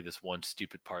have him play this one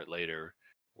stupid part later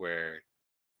where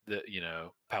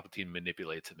Palpatine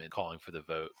manipulates him in calling for the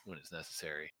vote when it's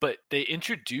necessary. But they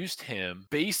introduced him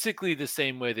basically the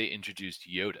same way they introduced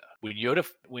Yoda.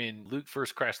 When Luke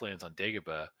first crash lands on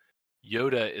Dagobah,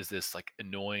 Yoda is this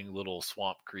annoying little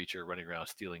swamp creature running around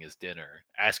stealing his dinner,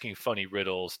 asking funny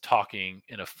riddles, talking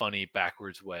in a funny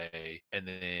backwards way, and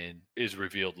then is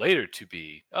revealed later to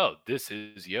be, oh, this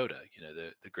is Yoda,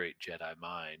 the great Jedi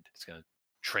mind. It's going to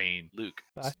train Luke.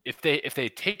 If they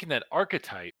had taken that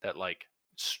archetype, that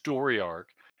story arc,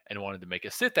 and wanted to make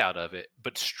a Sith out of it,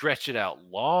 but stretch it out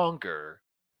longer,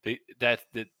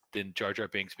 then Jar Jar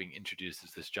Binks being introduced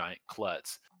as this giant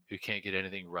klutz who can't get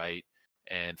anything right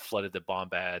and flooded the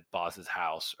Bombad boss's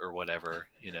house or whatever,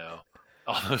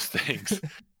 all those things.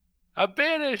 I'm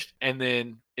banished. And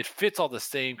then it fits all the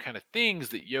same kind of things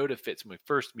that Yoda fits when we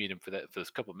first meet him for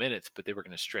those couple minutes, but they were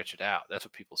going to stretch it out. That's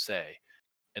what people say.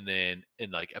 And then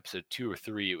in episode 2 or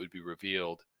 3, it would be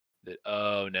revealed that,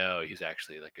 oh no, he's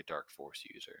actually a dark force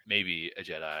user. Maybe a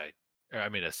Jedi,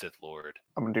 a Sith Lord.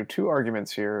 I'm going to do two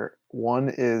arguments here.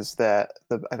 One is that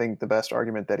I think the best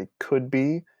argument that he could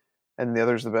be, and the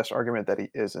other is the best argument that he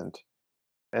isn't.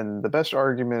 And the best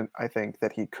argument I think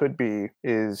that he could be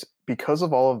is because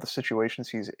of all of the situations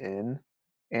he's in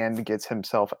and gets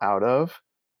himself out of,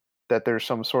 that there's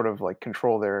some sort of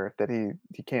control there, that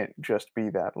he can't just be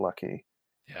that lucky.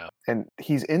 Yeah. And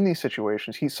he's in these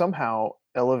situations. He's somehow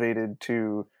elevated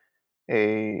to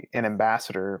an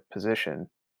ambassador position,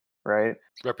 right?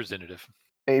 Representative.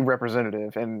 A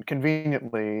representative, and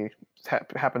conveniently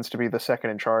happens to be the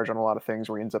second in charge on a lot of things,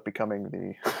 where he ends up becoming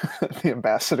the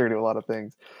ambassador to a lot of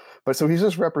things. But so he's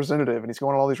just representative, and he's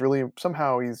going on all these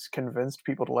somehow he's convinced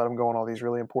people to let him go on all these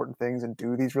really important things and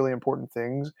do these really important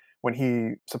things when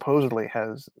he supposedly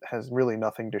has really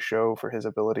nothing to show for his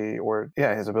ability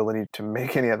to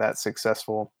make any of that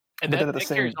successful. And that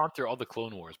carries on through all the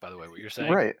Clone Wars, by the way, what you're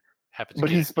saying. Right. Happens but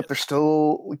he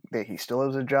still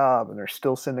has a job, and they're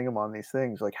still sending him on these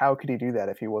things. How could he do that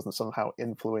if he wasn't somehow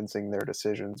influencing their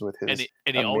decisions with his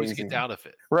and he always gets out of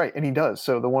it, right? And he does.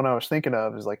 So the one I was thinking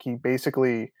of is he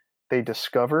basically, they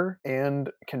discover and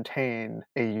contain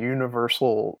a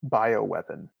universal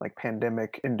bioweapon,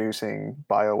 pandemic inducing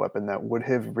bioweapon that would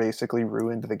have basically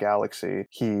ruined the galaxy.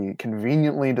 He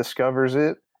conveniently discovers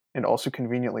it and also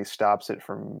conveniently stops it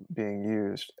from being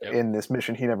used in this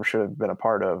mission he never should have been a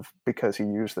part of, because he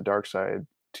used the dark side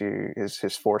to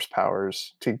his force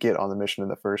powers to get on the mission in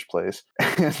the first place.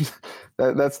 And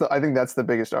I think that's the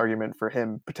biggest argument for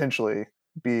him potentially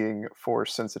being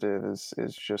force sensitive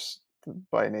is just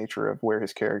by nature of where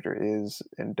his character is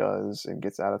and does and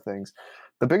gets out of things.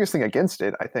 The biggest thing against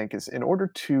it, I think, is in order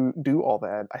to do all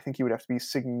that, I think he would have to be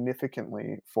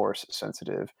significantly force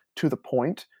sensitive to the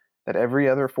point that every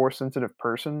other force sensitive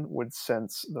person would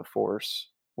sense the force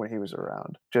when he was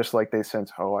around, just like they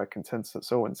sense, oh, I can sense that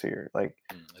someone's here, like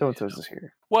so and so's is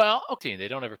here. Well, okay, they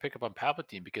don't ever pick up on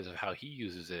Palpatine because of how he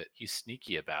uses it. He's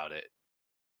sneaky about it.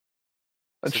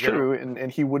 That's true,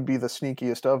 and he would be the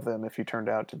sneakiest of them if he turned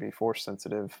out to be force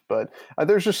sensitive. But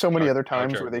there's just so many other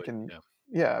times where they can.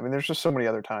 Yeah, I mean, there's just so many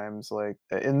other times, like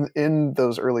in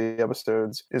those early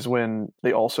episodes, is when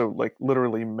they also like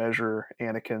literally measure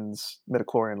Anakin's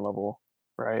midichlorian level,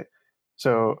 right?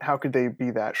 So how could they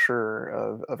be that sure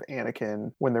of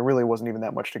Anakin when there really wasn't even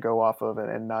that much to go off of,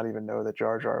 and not even know that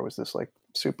Jar Jar was this like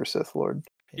super Sith Lord?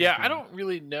 Yeah, I don't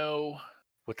really know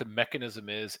what the mechanism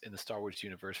is in the Star Wars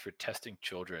universe for testing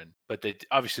children, but they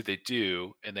obviously they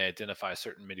do, and they identify a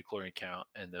certain midichlorian count,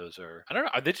 and those are, I don't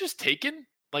know, are they just taken?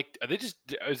 Like, are they just?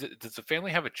 Does the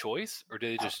family have a choice, or do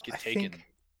they just get taken? I think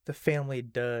the family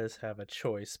does have a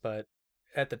choice, but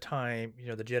at the time, you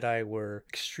know, the Jedi were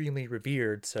extremely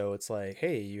revered, so it's like,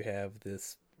 hey, you have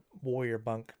this warrior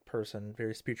monk person,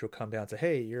 very spiritual, come down and say,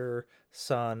 hey, your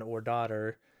son or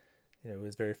daughter, you know,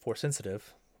 is very force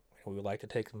sensitive. We would like to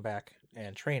take them back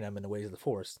and train them in the ways of the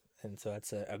Force, and so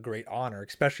that's a great honor,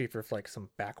 especially for like some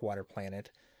backwater planet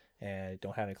and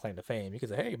don't have any claim to fame. You can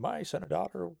say, hey, my son or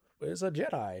daughter is a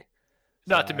Jedi.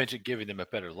 Not to mention giving them a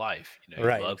better life. You know,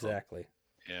 right, exactly.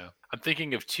 Yeah. I'm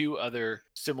thinking of two other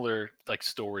similar like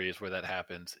stories where that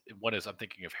happens. One is I'm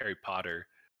thinking of Harry Potter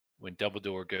when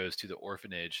Dumbledore goes to the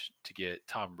orphanage to get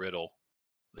Tom Riddle,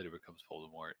 later becomes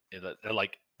Voldemort. And they're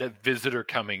like, that visitor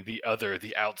coming, the other,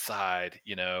 the outside,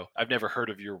 you know, I've never heard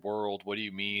of your world. What do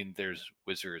you mean there's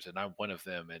wizards and I'm one of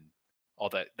them, and all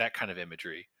that kind of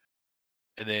imagery.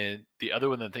 And then the other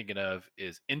one I'm thinking of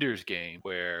is Ender's Game,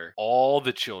 where all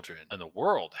the children in the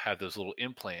world have those little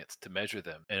implants to measure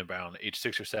them. And around age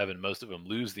 6 or 7, most of them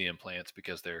lose the implants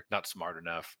because they're not smart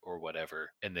enough or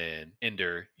whatever. And then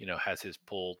Ender, you know, has his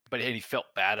pulled, but he felt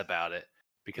bad about it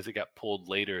because it got pulled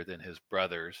later than his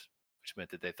brothers, which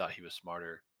meant that they thought he was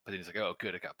smarter. But then he's like, oh,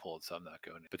 good, it got pulled, so I'm not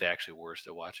going. But they actually were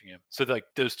still watching him. So like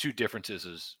those two differences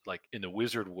is like in the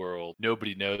wizard world,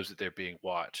 nobody knows that they're being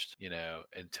watched, you know,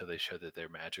 until they show that they're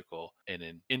magical. And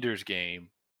in Ender's Game,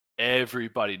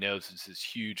 everybody knows it's this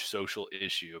huge social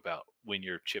issue about when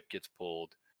your chip gets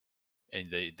pulled and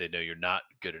they know you're not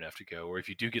good enough to go, or if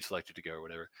you do get selected to go or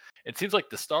whatever. It seems like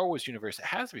the Star Wars universe, it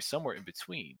has to be somewhere in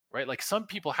between, right? Like some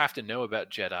people have to know about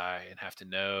Jedi and have to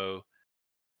know,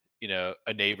 you know,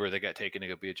 a neighbor that got taken to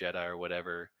go be a Jedi or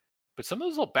whatever. But some of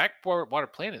those little backwater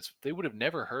planets, they would have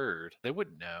never heard. They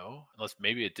wouldn't know unless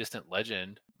maybe a distant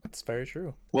legend. That's very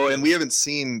true. Well, and we haven't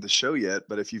seen the show yet,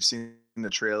 but if you've seen the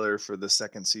trailer for the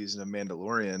second season of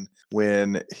Mandalorian,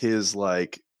 when his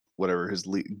like whatever his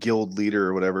guild leader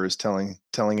or whatever is telling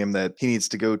him that he needs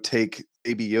to go take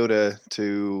Baby Yoda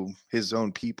to his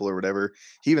own people or whatever,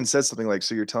 he even says something like,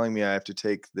 "So you're telling me I have to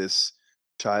take this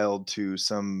child to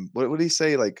some what did he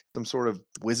say, like some sort of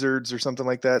wizards or something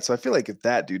like that?" So I feel like if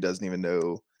that dude doesn't even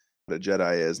know what a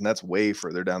Jedi is, and that's way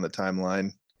further down the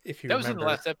timeline. If you that remember, was in the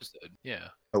last episode, yeah.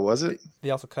 Oh, was it? They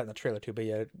also cut in the trailer too, but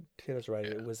yeah, Taylor's right.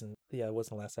 Yeah. It wasn't. Yeah, it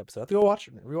wasn't the last episode. I have to go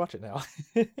rewatch it now.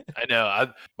 I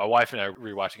know. My wife and I are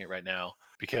rewatching it right now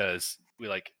because we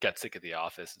like got sick of The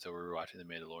Office, and so we're rewatching The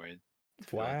Mandalorian.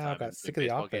 Wow, got sick of The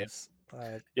Office.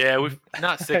 Yeah, we've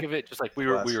not sick of it. Just like we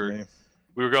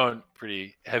were going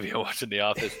pretty heavy on watching The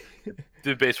Office.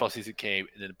 The baseball season came,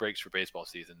 and then the breaks for baseball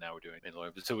season. Now we're doing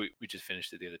Mandalorian. So we just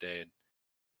finished it the other day, and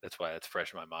that's why it's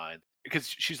fresh in my mind. Because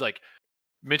she's like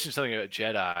mentioned something about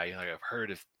Jedi. Like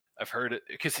I've heard it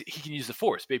because he can use the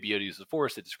Force. Baby Yoda uses the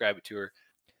Force to describe it to her.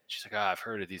 She's like, I've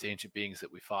heard of these ancient beings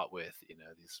that we fought with. You know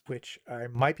these. Which I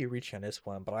might be reaching on this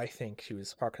one, but I think she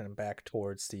was harkening back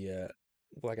towards the,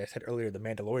 like I said earlier, the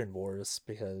Mandalorian Wars,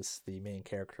 because the main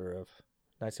character of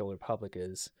Knights of the Old Republic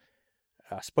is,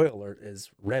 spoiler alert, is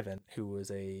Revan, who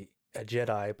was a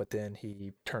Jedi, but then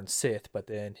he turned Sith, but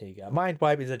then he got mind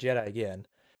wiped as a Jedi again,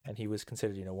 and he was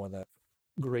considered, you know, one of the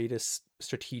greatest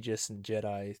strategists and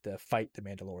Jedi to fight the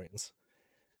Mandalorians,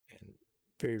 and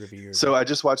very revered. So I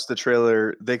just watched the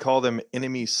trailer. They call them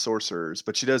enemy sorcerers,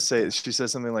 but she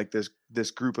says something like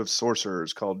this group of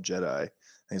sorcerers called Jedi.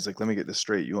 And he's like, let me get this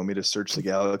straight. You want me to search the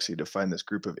galaxy to find this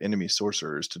group of enemy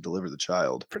sorcerers to deliver the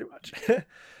child? Pretty much.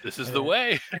 This is the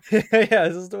way. Yeah,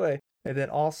 this is the way. And then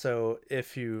also,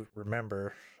 if you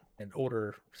remember, in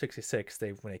Order 66,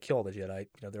 when they kill the Jedi,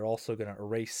 they're also going to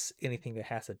erase anything that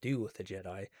has to do with the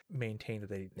Jedi, maintain that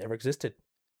they never existed.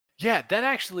 Yeah, that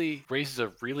actually raises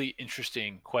a really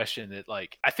interesting question that,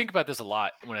 like, I think about this a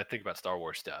lot when I think about Star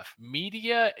Wars stuff.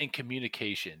 Media and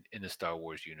communication in the Star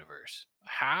Wars universe.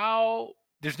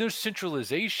 There's no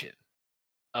centralization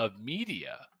of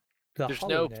media. The There's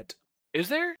no, HoloNet. is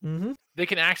there? Mm-hmm. They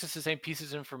can access the same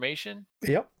pieces of information?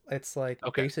 Yep. It's like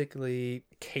Okay. basically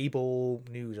cable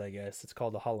news, I guess. It's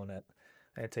called the HoloNet.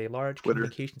 It's a large Twitter.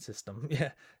 communication system.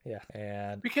 Yeah.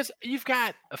 And Because you've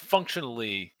got a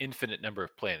functionally infinite number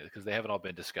of planets because they haven't all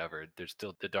been discovered. There's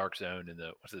still the dark zone and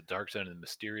the dark zone and the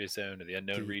mysterious zone or the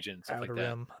unknown the region, stuff Outer like that.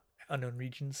 Rim, unknown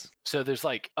regions. So there's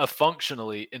like a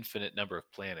functionally infinite number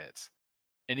of planets.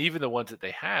 And even the ones that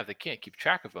they have, they can't keep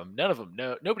track of them. None of them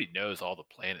know. Nobody knows all the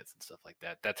planets and stuff like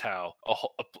that. That's how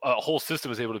a whole system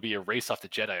was able to be erased off the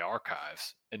Jedi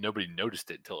archives, and nobody noticed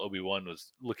it until Obi-Wan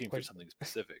was looking for Like- something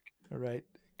specific. All right.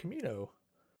 Camino.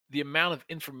 The amount of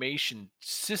information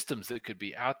systems that could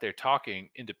be out there talking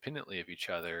independently of each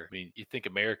other. I mean, you think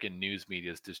American news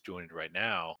media is disjointed right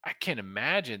now. I can't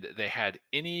imagine that they had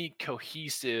any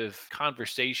cohesive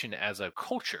conversation as a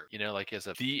culture, like as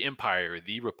the Empire,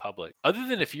 the Republic. Other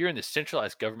than if you're in the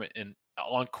centralized government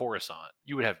on Coruscant,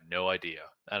 you would have no idea.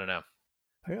 I don't know.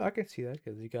 I can see that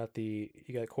because you got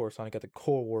Coruscant, you got the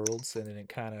core worlds, and then it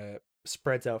kind of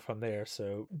spreads out from there.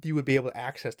 So you would be able to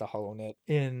access the HoloNet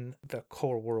in the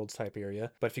core worlds type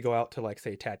area. But if you go out to, like,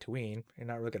 say, Tatooine, you're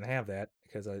not really going to have that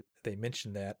because they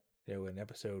mentioned that in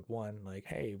episode 1, like,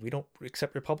 hey, we don't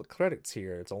accept Republic credits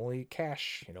here. It's only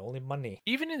cash, only money.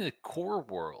 Even in the core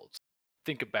worlds,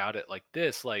 think about it like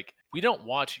this: like, we don't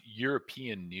watch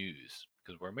European news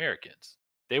because we're Americans.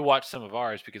 They watch some of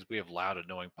ours because we have loud,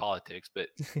 annoying politics, but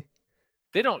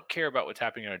they don't care about what's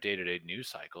happening in our day-to-day news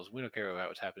cycles. We don't care about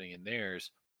what's happening in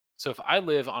theirs. So if I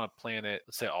live on a planet,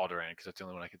 let's say Alderaan, because that's the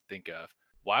only one I can think of,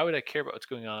 why would I care about what's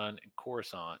going on in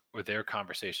Coruscant or their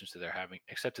conversations that they're having,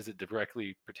 except as it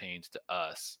directly pertains to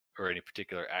us or any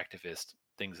particular activist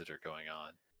things that are going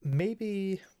on?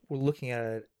 Maybe we're looking at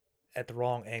it at the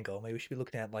wrong angle. Maybe we should be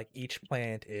looking at, like, each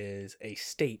planet is a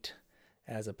state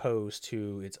as opposed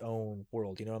to its own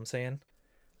world. You know what I'm saying?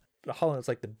 The HoloNet's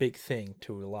like the big thing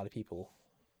to a lot of people.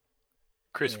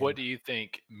 Chris, what do you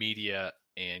think media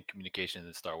and communication in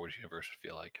the Star Wars universe would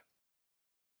feel like?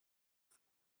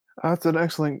 That's an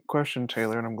excellent question,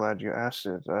 Taylor, and I'm glad you asked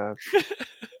it.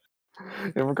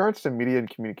 In regards to media and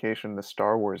communication in the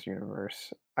Star Wars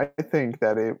universe, I think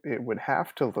that it would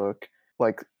have to look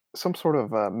like some sort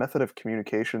of method of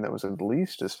communication that was at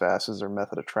least as fast as their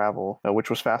method of travel, which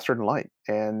was faster than light.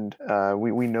 And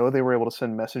we know they were able to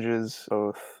send messages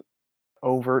both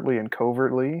overtly and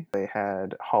covertly. They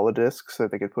had holodisks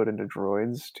that they could put into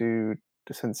droids to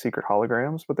send secret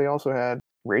holograms, but they also had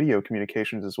radio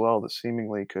communications as well that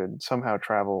seemingly could somehow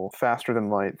travel faster than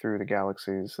light through the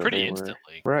galaxies. Pretty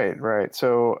instantly. Right.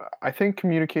 So I think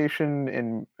communication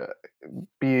in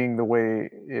being the way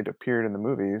it appeared in the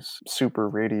movies, super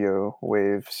radio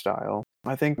wave style,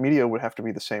 I think media would have to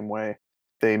be the same way.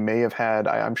 They may have had,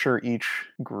 I'm sure each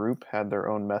group had their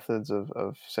own methods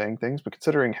of saying things, but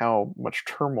considering how much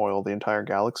turmoil the entire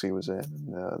galaxy was in,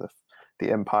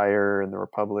 the Empire and the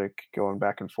Republic going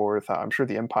back and forth, I'm sure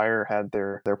the Empire had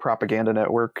their propaganda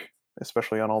network,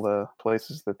 especially on all the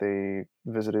places that they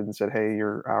visited and said, hey,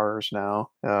 you're ours now.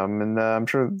 And I'm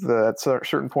sure that at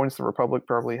certain points, the Republic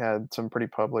probably had some pretty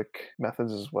public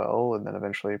methods as well, and then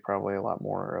eventually probably a lot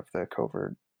more of the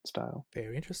covert style.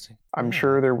 Very interesting. I'm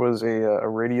sure there was a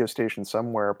radio station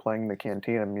somewhere playing the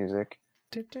Cantina music.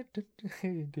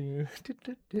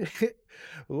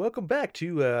 Welcome back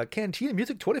to Cantina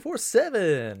Music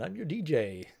 24/7. I'm your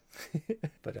DJ.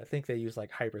 But I think they use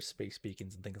like hyperspace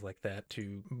beacons and things like that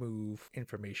to move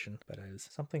information. That is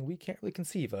something we can't really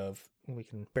conceive of. We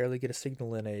can barely get a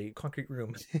signal in a concrete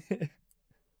room.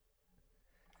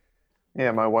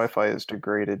 Yeah, my Wi-Fi is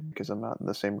degraded because I'm not in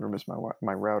the same room as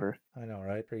my router. I know,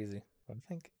 right? Crazy. But I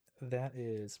think that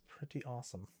is pretty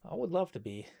awesome. I would love to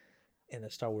be in the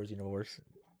Star Wars universe.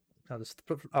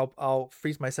 I'll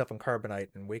freeze myself in carbonite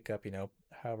and wake up,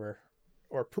 however,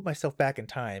 or put myself back in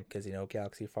time because,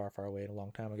 galaxy far, far away and a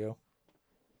long time ago.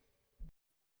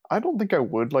 I don't think I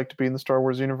would like to be in the Star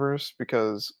Wars universe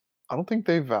because I don't think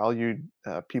they valued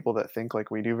people that think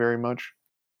like we do very much.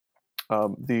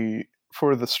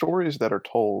 For the stories that are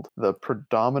told, the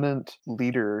predominant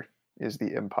leader is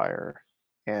the Empire,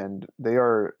 and they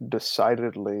are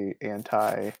decidedly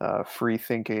anti-free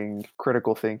thinking,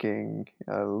 critical thinking,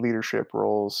 leadership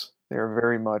roles. They are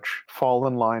very much fall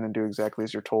in line and do exactly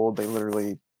as you're told. They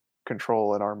literally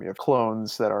control an army of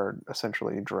clones that are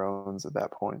essentially drones at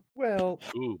that point. Well,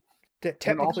 Ooh.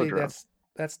 technically drones.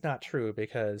 that's not true,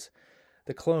 because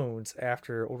the clones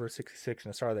after Order 66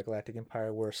 and the start of the Galactic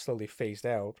Empire were slowly phased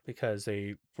out because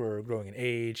they were growing in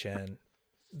age and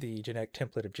the genetic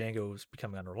template of Jango was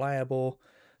becoming unreliable.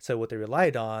 So what they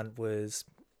relied on was,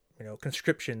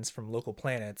 conscriptions from local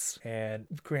planets. And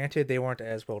granted, they weren't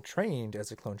as well trained as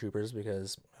the clone troopers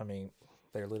because, clone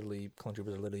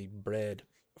troopers are literally bred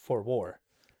for war.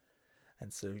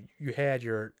 And so you had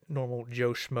your normal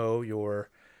Joe Schmo, your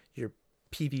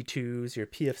PV2s, your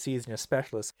PFCs, and your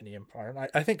specialists in the Empire. And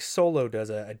I think Solo does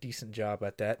a decent job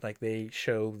at that. Like, they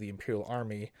show the Imperial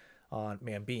Army on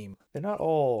Mambeam. They're not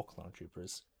all clone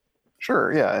troopers.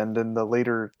 Sure, yeah, and in the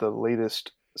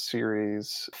latest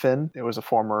series, Finn, it was a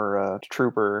former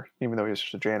trooper, even though he was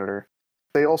just a janitor.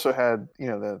 They also had,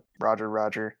 the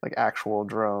Roger, like actual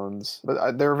drones.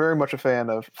 But they're very much a fan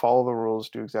of follow the rules,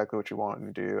 do exactly what you want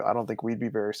to do. I don't think we'd be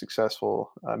very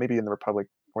successful, maybe in the Republic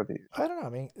or the... I don't know. I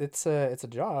mean, it's a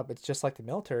job. It's just like the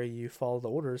military. You follow the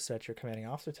orders that your commanding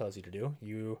officer tells you to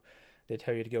do. They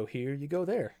tell you to go here, you go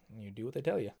there, and you do what they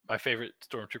tell you. My favorite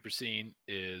Stormtrooper scene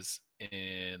is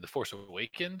in The Force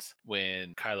Awakens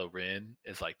when Kylo Ren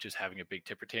is like just having a big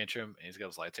temper tantrum and he's got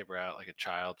his lightsaber out like a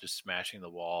child, just smashing the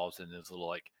walls and his little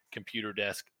like computer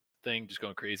desk thing just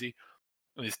going crazy.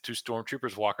 And these two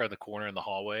Stormtroopers walk around the corner in the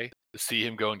hallway to see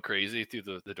him going crazy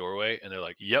through the doorway, and they're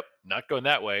like, "Yep, not going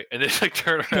that way." And they just like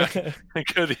turn around and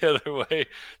go the other way.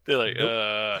 They're like,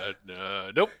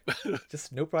 nope.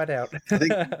 Just nope right out. I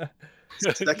think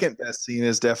the second best scene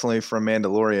is definitely from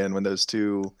Mandalorian when those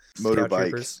two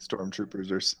motorbike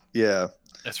stormtroopers are, yeah.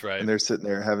 That's right. And they're sitting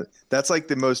there having, that's like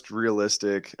the most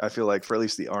realistic, I feel like, for at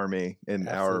least the army in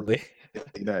Absolutely. in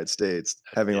the United States,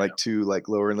 having like two like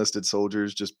lower enlisted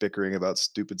soldiers just bickering about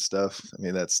stupid stuff. I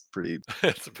mean, that's pretty.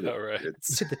 That's about right.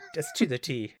 It's to the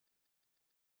T.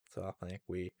 So I think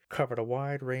we covered a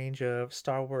wide range of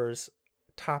Star Wars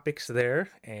topics there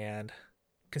and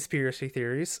conspiracy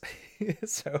theories.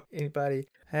 So anybody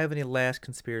have any last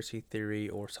conspiracy theory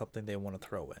or something they want to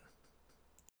throw in?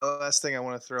 The last thing I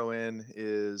want to throw in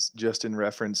is just in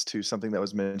reference to something that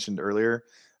was mentioned earlier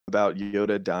about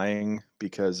Yoda dying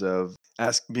because of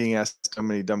being asked so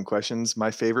many dumb questions. My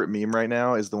favorite meme right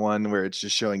now is the one where it's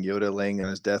just showing Yoda laying on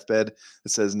his deathbed.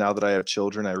 It says, "Now that I have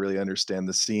children, I really understand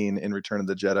the scene in Return of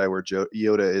the Jedi where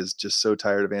Yoda is just so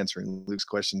tired of answering Luke's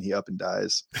question, he up and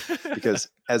dies." Because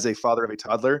as a father of a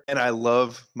toddler, and I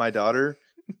love my daughter,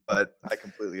 but I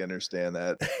completely understand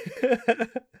that.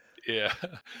 Yeah.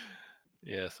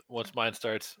 Yes. Once mine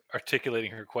starts articulating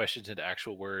her questions into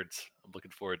actual words, I'm looking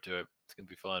forward to it. It's gonna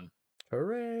be fun.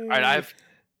 Hooray! All right,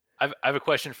 I have a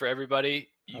question for everybody.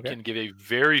 You can give a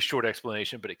very short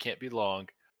explanation, but it can't be long.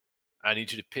 I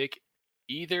need you to pick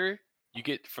either. You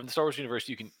get from the Star Wars universe,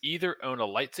 you can either own a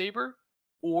lightsaber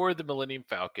or the Millennium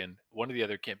Falcon. One or the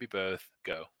other, can't be both.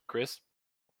 Go, Chris.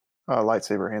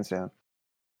 Lightsaber, hands down.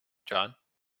 John.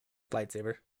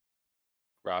 Lightsaber.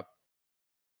 Rob.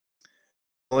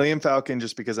 Millennium Falcon,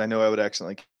 just because I know I would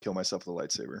accidentally kill myself with a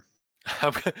lightsaber.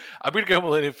 I'm gonna go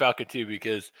Millennium Falcon too,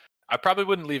 because I probably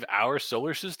wouldn't leave our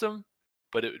solar system,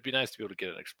 but it would be nice to be able to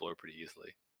get and explore pretty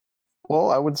easily.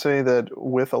 Well, I would say that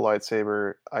with a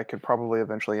lightsaber, I could probably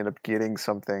eventually end up getting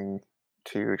something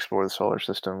to explore the solar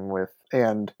system with,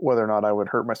 and whether or not I would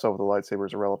hurt myself with a lightsaber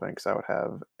is irrelevant because I would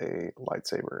have a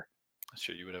lightsaber.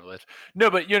 Sure, you would have a lightsaber. No,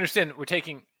 but you understand, we're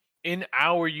taking in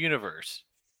our universe.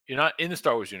 You're not in the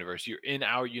Star Wars universe. You're in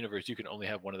our universe. You can only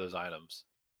have one of those items.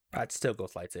 I'd still go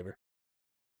with lightsaber.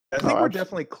 I think we're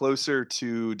definitely closer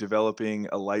to developing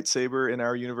a lightsaber in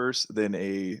our universe than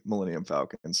a Millennium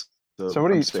Falcon. So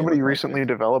somebody recently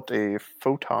developed a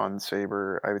photon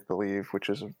saber, I believe, which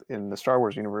is in the Star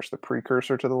Wars universe the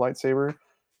precursor to the lightsaber.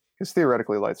 Because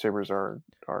theoretically, lightsabers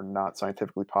are not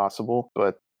scientifically possible.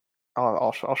 But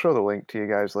I'll show the link to you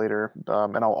guys later,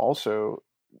 and I'll also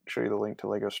show you the link to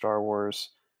Lego Star Wars,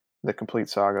 the complete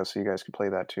saga, so you guys can play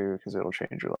that too, because it'll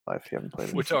change your life if you haven't played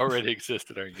it. Which already exists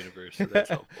in our universe, so that's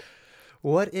helpful.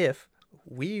 What if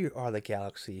we are the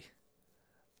galaxy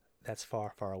that's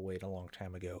far, far away and a long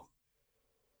time ago?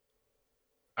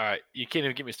 All right, you can't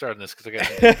even get me started on this because I got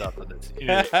some stuff on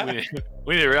this.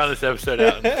 We need to round this episode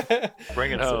out and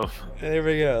bring it home. There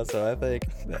we go. So I think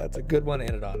that's a good one to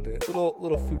end it on.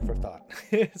 Little food for thought.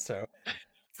 So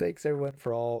thanks everyone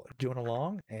for all doing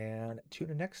along, and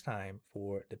tune in next time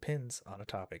for Depends on a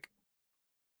Topic.